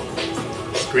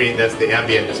screen, that's the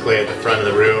ambient display at the front of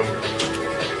the room.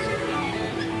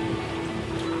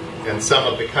 And some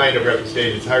of the kind of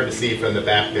representation, it's hard to see from the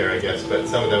back there, I guess, but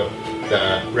some of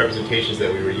the representations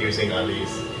that we were using on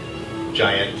these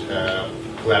giant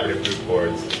collaborative group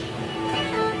boards.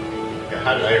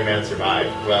 How did Iron Man survive?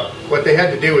 Well, what they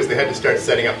had to do was they had to start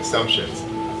setting up assumptions.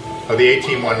 Oh, the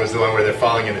A-Team one was the one where they're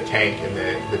falling in a tank,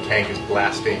 and the tank is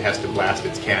blasting, has to blast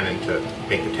its cannon to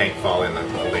make the tank fall in the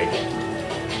lake.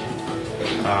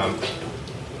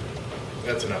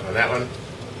 That's enough on that one.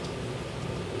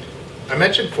 I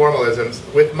mentioned formalisms.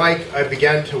 With Mike, I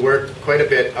began to work quite a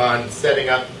bit on setting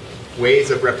up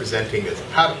ways of representing this.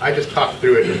 I just talked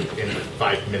through it in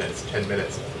 5 minutes, 10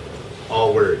 minutes,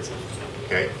 all words.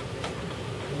 Okay.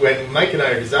 When Mike and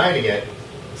I are designing it,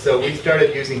 so we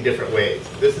started using different ways.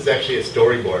 This is actually a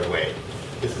storyboard way.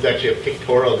 This is actually a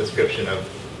pictorial description of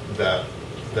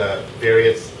the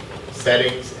various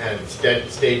settings and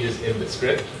stages in the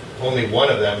script. Only one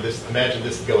of them. Imagine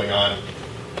this is going on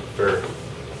for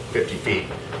 50 feet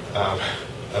of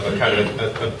a kind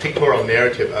of a pictorial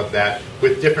narrative of that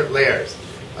with different layers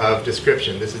of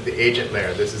description. This is the agent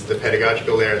layer. This is the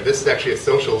pedagogical layer. This is actually a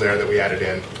social layer that we added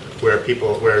in,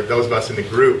 where those of us in the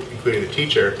group, including the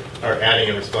teacher, are adding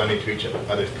and responding to each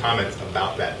other's comments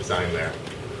about that design layer.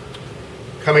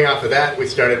 Coming off of that, we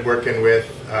started working with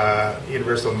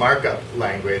universal markup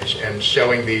language and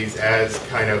showing these as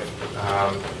kind of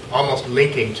almost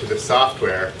linking to the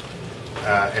software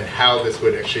and how this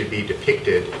would actually be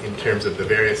depicted in terms of the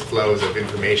various flows of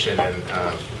information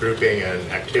and grouping and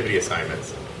activity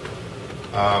assignments.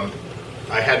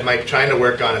 I had Mike trying to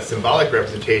work on a symbolic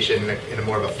representation in a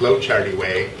more of a flowcharty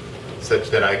way, such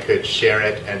that I could share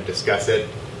it and discuss it.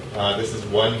 This is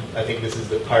one, I think this is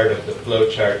the part of the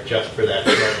flowchart just for that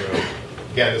front room.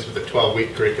 Again, this was a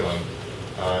 12-week curriculum,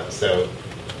 so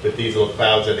that these little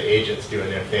clouds are the agents doing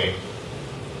their thing.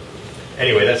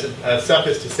 Anyway, that's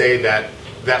suffice to say that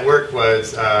that work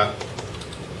was, I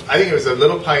think it was a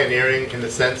little pioneering in the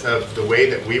sense of the way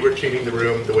that we were treating the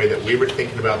room, the way that we were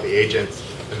thinking about the agents,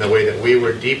 and the way that we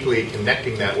were deeply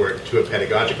connecting that work to a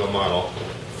pedagogical model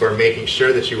for making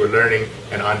sure that you were learning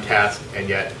and on task and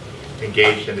yet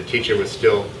engaged, and the teacher was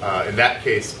still, in that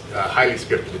case, highly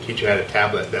scripted. The teacher had a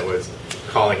tablet that was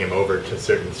calling him over to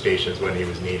certain stations when he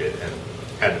was needed and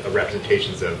had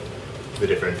representations of the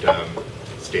different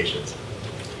stations.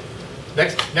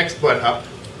 Next one up.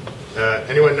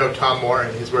 Anyone know Tom Moore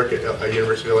and his work at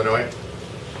University of Illinois?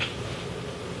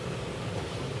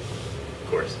 Of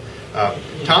course.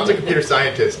 Tom's a computer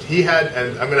scientist. He had,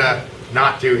 and I'm going to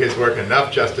not do his work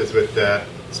enough justice with the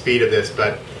speed of this,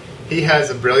 but he has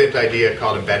a brilliant idea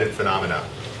called embedded phenomena.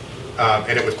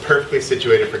 And it was perfectly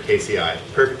situated for KCI,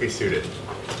 perfectly suited.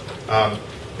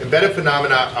 Embedded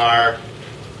phenomena are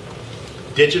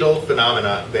digital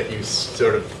phenomena that you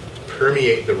sort of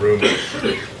permeate the room with.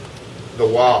 The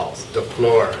walls, the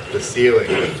floor, the ceiling,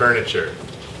 the furniture.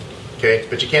 Okay,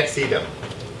 but you can't see them.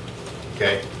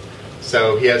 Okay,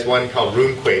 so he has one called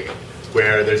Roomquake,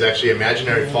 where there's actually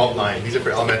imaginary fault lines. These are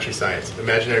for elementary science.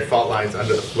 Imaginary fault lines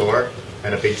under the floor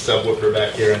and a big subwoofer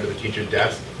back here under the teacher's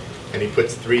desk. And he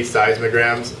puts 3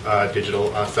 seismograms,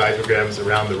 digital seismograms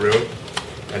around the room.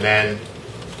 And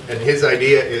his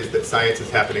idea is that science is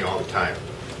happening all the time,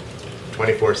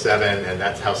 24/7, and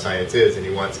that's how science is. And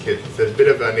he wants kids, there's a bit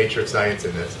of a nature of science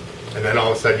in this. And then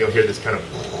all of a sudden you'll hear this kind of,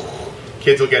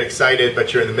 kids will get excited,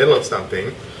 but you're in the middle of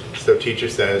something. So teacher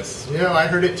says, you know, I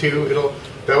heard it too,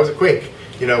 that was a quake.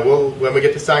 You know, when we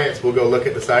get to science, we'll go look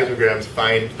at the seismograms,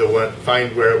 find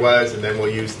where it was, and then we'll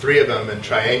use 3 of them and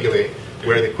triangulate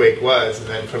where the quake was, and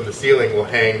then from the ceiling we'll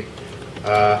hang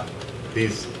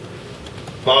these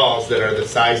balls that are the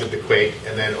size of the quake,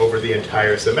 and then over the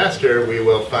entire semester we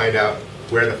will find out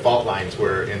where the fault lines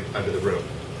were under the room.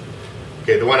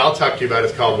 Okay, the one I'll talk to you about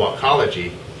is called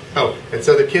walkology. Oh, and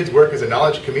so the kids work as a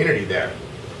knowledge community there.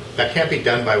 That can't be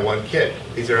done by one kid.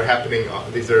 These are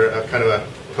a kind of a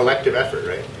collective effort,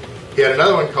 right? He had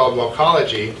another one called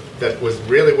walkology that was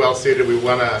really well suited. We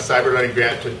won a cyber learning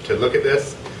grant to look at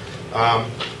this,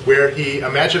 where he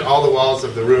imagined all the walls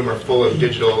of the room are full of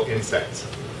digital insects.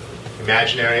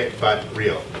 Imaginary, but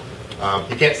real.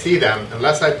 You can't see them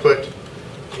unless I put,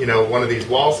 you know, one of these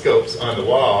wall scopes on the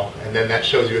wall, and then that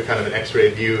shows you a kind of an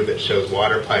X-ray view that shows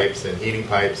water pipes and heating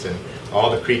pipes and all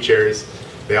the creatures.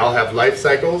 They all have life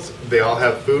cycles. They all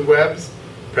have food webs,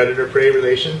 predator-prey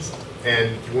relations, and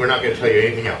we're not going to tell you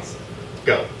anything else.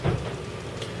 Go.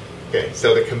 Okay,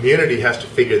 so the community has to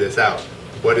figure this out.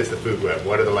 What is the food web?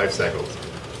 What are the life cycles?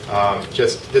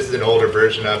 This is an older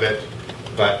version of it,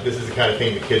 but this is the kind of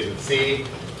thing the kids would see.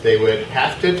 They would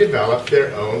have to develop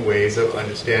their own ways of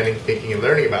understanding, thinking, and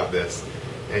learning about this.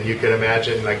 And you can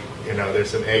imagine, like, you know, there's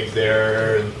some eggs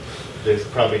there, and there's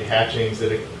probably hatchings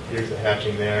here's a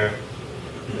hatching there.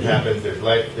 It happens, there's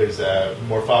life, there's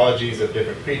morphologies of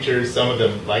different creatures. Some of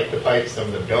them like the pipes, some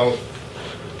of them don't.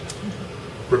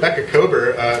 Rebecca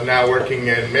Kober, now working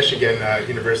in Michigan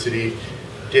University,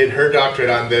 did her doctorate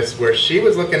on this, where she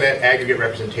was looking at aggregate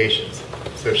representations.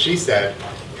 So she said,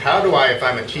 how do I, if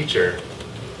I'm a teacher,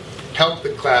 help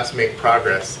the class make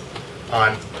progress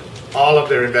on all of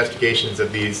their investigations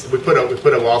of these? We put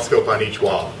a wall scope on each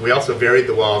wall. We also varied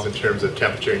the walls in terms of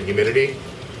temperature and humidity.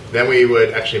 Then we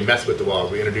would actually mess with the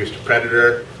walls. We introduced a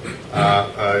predator,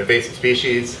 invasive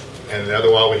species, and the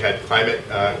other wall we had climate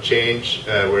change,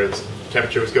 where the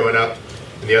temperature was going up.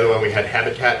 And the other one we had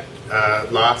habitat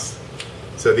loss.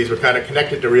 So these were kind of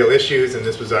connected to real issues, and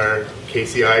this was our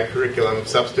KCI curriculum,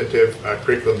 substantive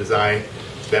curriculum design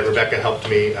that Rebecca helped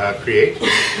me create.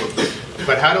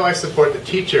 But how do I support the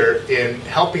teacher in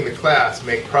helping the class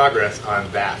make progress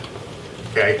on that?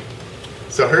 Okay,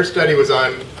 so her study was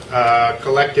on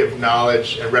collective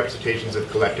knowledge and representations of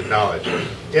collective knowledge.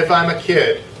 If I'm a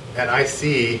kid and I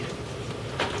see,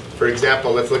 for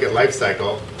example, let's look at life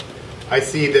cycle, I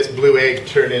see this blue egg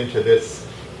turn into this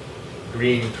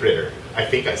green critter. I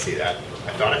think I see that.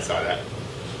 I thought I saw that.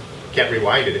 Can't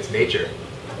rewind it, it's nature.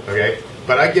 Okay?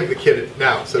 But I give the kid,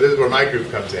 now, so this is where my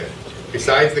group comes in.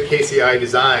 Besides the KCI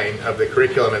design of the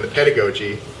curriculum and the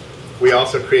pedagogy, we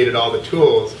also created all the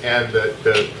tools and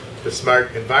the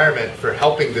smart environment for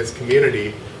helping this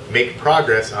community make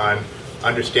progress on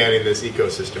understanding this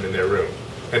ecosystem in their room.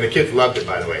 And the kids loved it,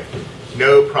 by the way.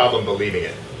 No problem believing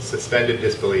it. Suspended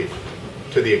disbelief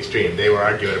to the extreme. They were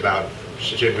arguing about,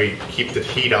 should we keep the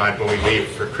heat on when we leave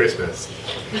for Christmas?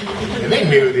 And they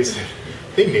knew this.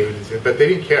 They knew this, but they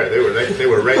didn't care. They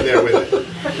were right there with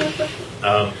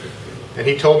it. And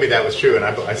he told me that was true, and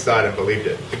I saw it and believed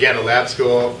it. Again, a lab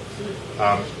school.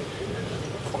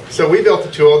 So we built a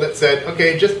tool that said,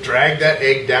 okay, just drag that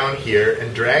egg down here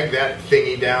and drag that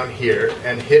thingy down here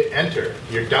and hit enter.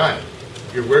 You're done.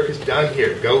 Your work is done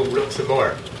here. Go look some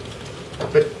more.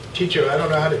 But teacher, I don't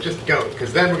know how to just go,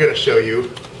 because then we're going to show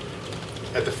you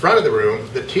at the front of the room,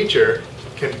 the teacher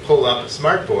can pull up a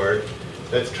smart board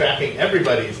that's tracking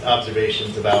everybody's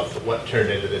observations about what turned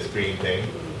into this green thing.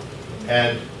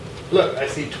 And look, I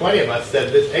see 20 of us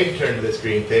said this egg turned to this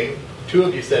green thing. 2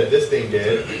 of you said this thing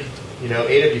did. You know,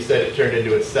 8 of you said it turned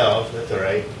into itself. That's all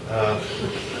right.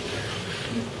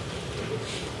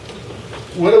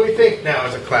 What do we think now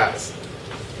as a class?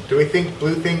 Do we think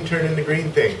blue thing turned into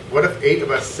green thing? What if 8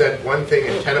 of us said one thing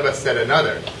and 10 of us said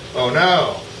another? Oh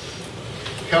no.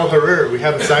 Hell horror, we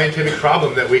have a scientific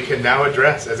problem that we can now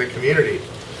address as a community.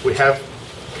 We have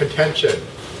contention.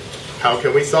 How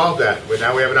can we solve that? Well,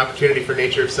 now we have an opportunity for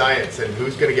nature of science, and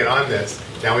who's going to get on this?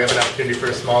 Now we have an opportunity for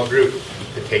a small group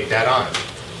to take that on.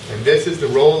 And this is the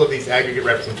role of these aggregate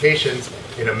representations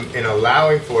in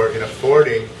allowing for, in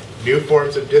affording new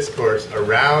forms of discourse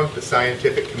around the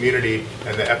scientific community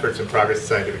and the efforts and progress of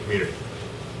the scientific community.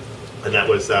 And that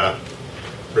was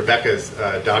Rebecca's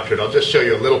doctorate. I'll just show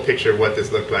you a little picture of what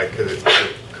this looked like because it's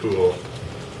really cool.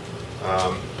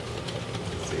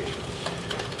 Let's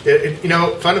see. You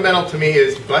know, fundamental to me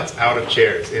is butts out of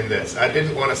chairs in this. I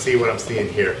didn't want to see what I'm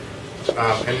seeing here.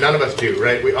 And none of us do,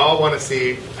 right? We all want to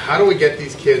see, how do we get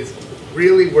these kids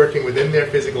really working within their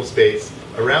physical space,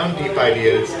 around deep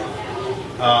ideas,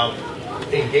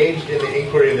 engaged in the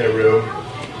inquiry in their room,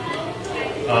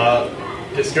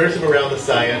 discursive around the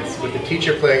science, with the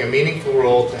teacher playing a meaningful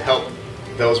role to help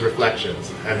those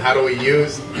reflections. And how do we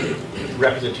use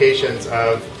representations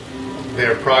of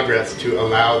their progress to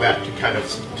allow that to kind of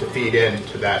to feed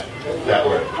into that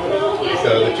work.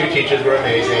 So the 2 teachers were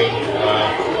amazing.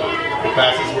 The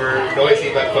classes were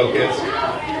noisy but focused.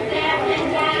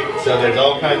 So there's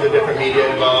all kinds of different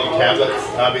media involved. Tablets,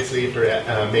 obviously, for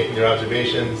making their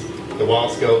observations. The wall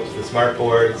scopes, the smart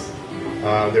boards.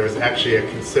 There was actually a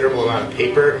considerable amount of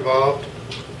paper involved.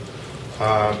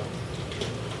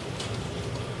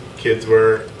 Kids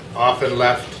were often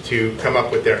left to come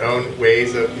up with their own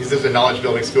ways of, this is a knowledge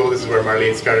building school. This is where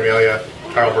Marlene Scardamelia,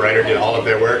 Carl Bereiter did all of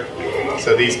their work.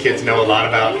 So these kids know a lot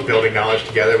about building knowledge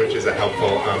together, which is a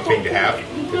helpful thing to have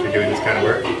if you're doing this kind of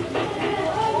work.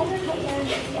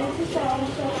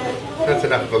 That's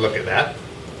enough of a look at that.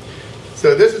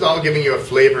 So this is all giving you a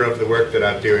flavor of the work that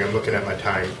I'm doing. I'm looking at my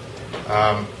time.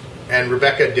 And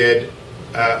Rebecca did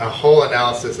a whole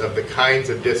analysis of the kinds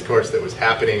of discourse that was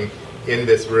happening in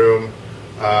this room,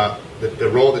 the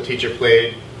role the teacher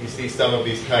played. You see some of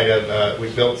these kind of, we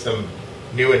built some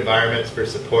new environments for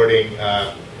supporting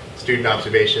student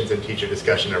observations and teacher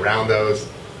discussion around those.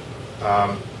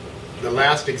 the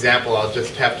last example I'll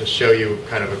just have to show you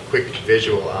kind of a quick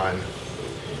visual on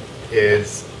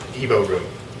is Evo Room.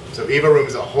 So Evo Room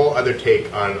is a whole other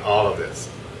take on all of this,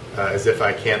 as if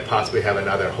I can't possibly have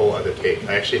another whole other take.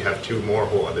 I actually have 2 more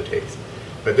whole other takes.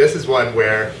 But this is one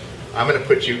where I'm going to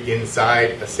put you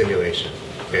inside a simulation.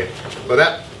 Okay. Well,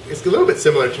 that is a little bit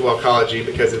similar to Wellcology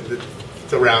because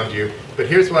it's around you. But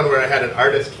here's one where I had an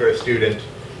artist for a student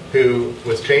who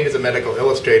was trained as a medical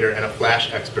illustrator and a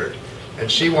Flash expert. And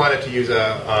she wanted to use in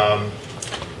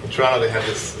Toronto they have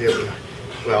this,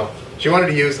 well, she wanted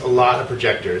to use a lot of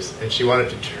projectors, and she wanted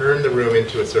to turn the room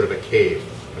into a sort of a cave.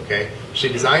 Okay. She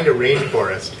designed a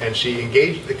rainforest, and she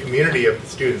engaged the community of the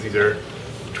students. These are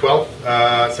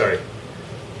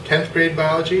 10th grade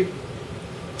biology.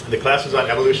 The class was on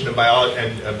evolution and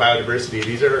biodiversity.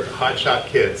 These are hotshot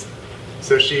kids.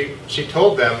 So she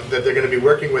told them that they're going to be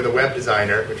working with a web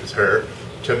designer, which was her,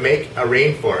 to make a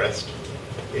rainforest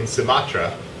in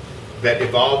Sumatra that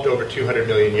evolved over 200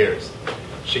 million years.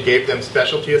 She gave them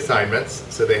specialty assignments,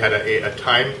 so they had a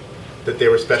time that they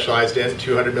were specialized in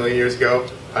 200 million years ago,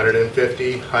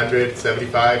 150, 100,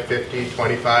 75, 50,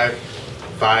 25,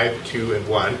 5, 2, and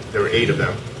 1. There were 8 of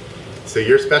them. So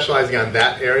you're specializing on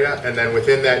that area, and then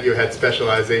within that you had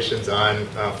specializations on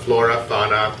flora,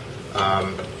 fauna,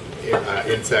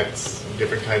 insects,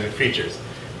 different kinds of creatures.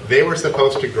 They were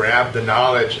supposed to grab the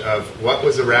knowledge of what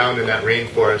was around in that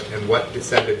rainforest and what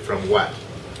descended from what,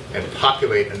 and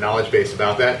populate a knowledge base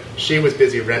about that. She was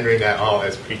busy rendering that all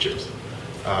as creatures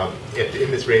in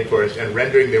this rainforest, and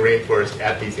rendering the rainforest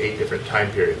at these 8 different time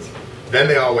periods. Then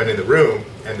they all went in the room,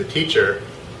 and the teacher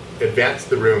advanced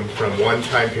the room from one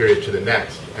time period to the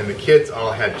next. And the kids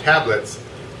all had tablets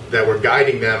that were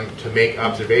guiding them to make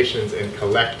observations and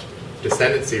collect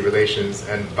descendancy relations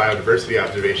and biodiversity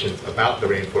observations about the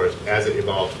rainforest as it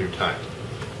evolved through time.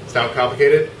 Sound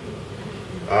complicated?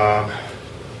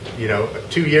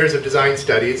 2 years of design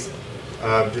studies,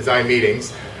 design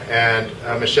meetings, and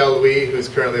Michelle Louis, who's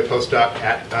currently a postdoc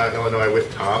at Illinois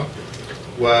with Tom,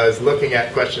 was looking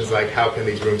at questions like how can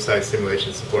these room size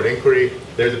simulations support inquiry.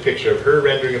 There's a picture of her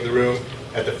rendering of the room.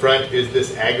 At the front is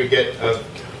this aggregate of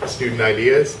student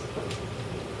ideas.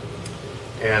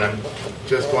 And I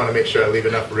just want to make sure I leave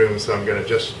enough room, so I'm going to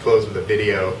just close with a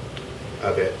video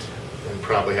of it and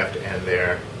probably have to end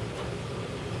there.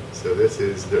 So this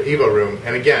is the Evo Room.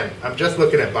 And again, I'm just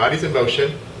looking at bodies in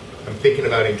motion. I'm thinking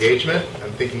about engagement.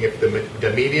 I'm thinking if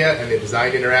the media and the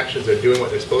design interactions are doing what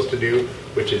they're supposed to do,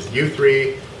 which is you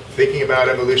 3 thinking about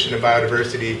evolution and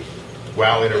biodiversity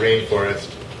while in a rainforest,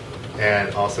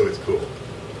 and also it's cool.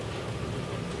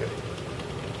 Okay.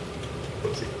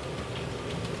 Let's see.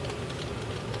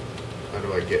 How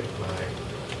do I get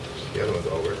the other ones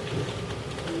all work?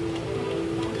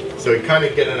 So we kind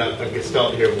of get a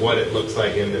gestalt here of what it looks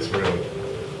like in this room.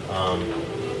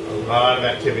 A lot of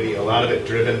activity, a lot of it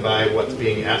driven by what's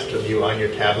being asked of you on your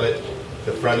tablet.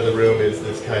 The front of the room is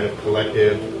this kind of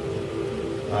collective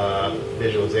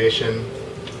visualization.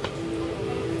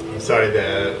 I'm sorry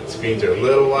the screens are a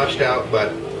little washed out,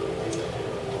 but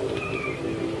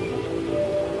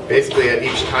basically at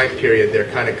each time period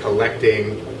they're kind of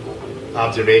collecting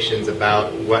observations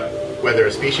about whether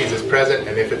a species is present,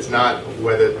 and if it's not,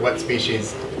 what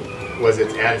species was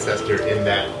its ancestor in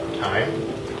that time.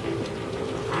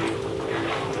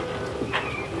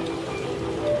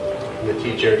 The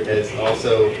teacher is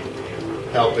also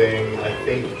helping, I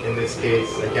think in this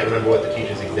case, I can't remember what the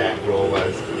teacher's exact role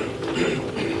was.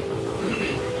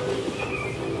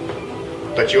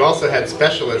 But you also had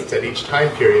specialists at each time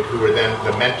period who were then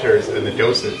the mentors and the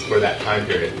docents for that time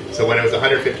period. So when it was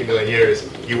 150 million years,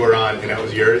 you were on, and it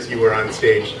was yours, you were on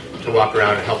stage to walk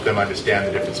around and help them understand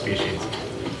the different species.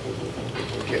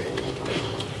 Okay.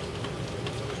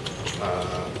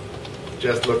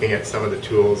 Just looking at some of the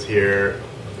tools here,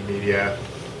 the media.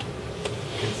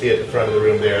 You can see at the front of the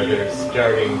room there, they're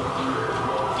starting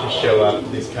to show up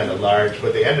these kind of large,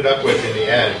 what they ended up with in the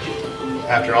end,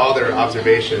 after all their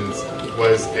observations,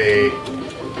 was a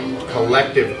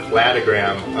collective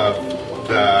cladogram of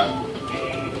the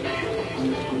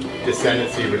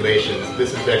descendancy relations.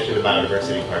 This is actually the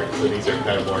biodiversity part, so these are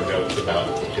kind of more notes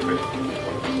about different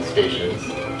stations.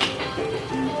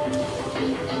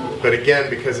 But again,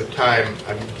 because of time,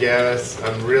 I guess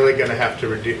I'm really going to have to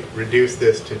reduce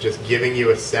this to just giving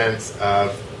you a sense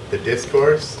of the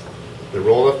discourse, the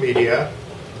role of media,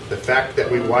 the fact that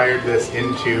we wired this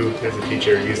into, as a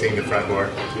teacher using the front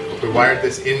board, we wired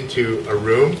this into a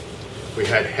room. We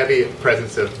had heavy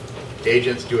presence of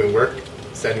agents doing work,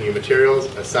 sending you materials,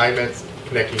 assignments,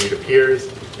 connecting you to peers,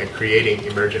 and creating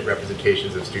emergent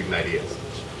representations of student ideas.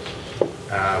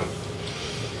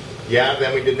 Yeah,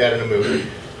 then we did that in a movie.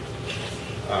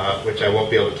 which I won't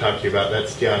be able to talk to you about.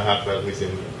 That's Stian Hakba,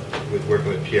 who's working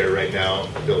with Pierre right now,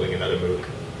 building another MOOC.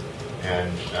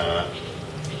 And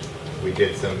we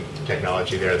did some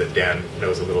technology there that Dan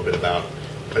knows a little bit about.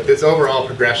 But this overall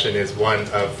progression is one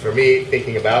of, for me,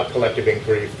 thinking about collective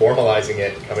inquiry, formalizing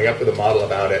it, coming up with a model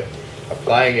about it,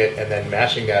 applying it, and then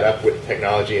mashing that up with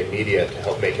technology and media to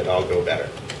help make it all go better.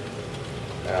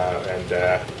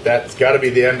 That's got to be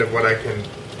the end of what I can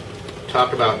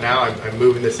talk about now. I'm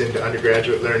moving this into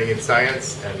undergraduate learning in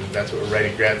science, and that's what we're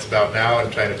writing grants about now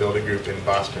and trying to build a group in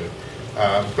Boston.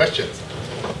 Questions?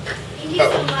 Thank you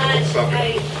so much. Welcome.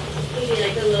 I maybe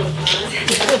like a little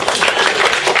pause.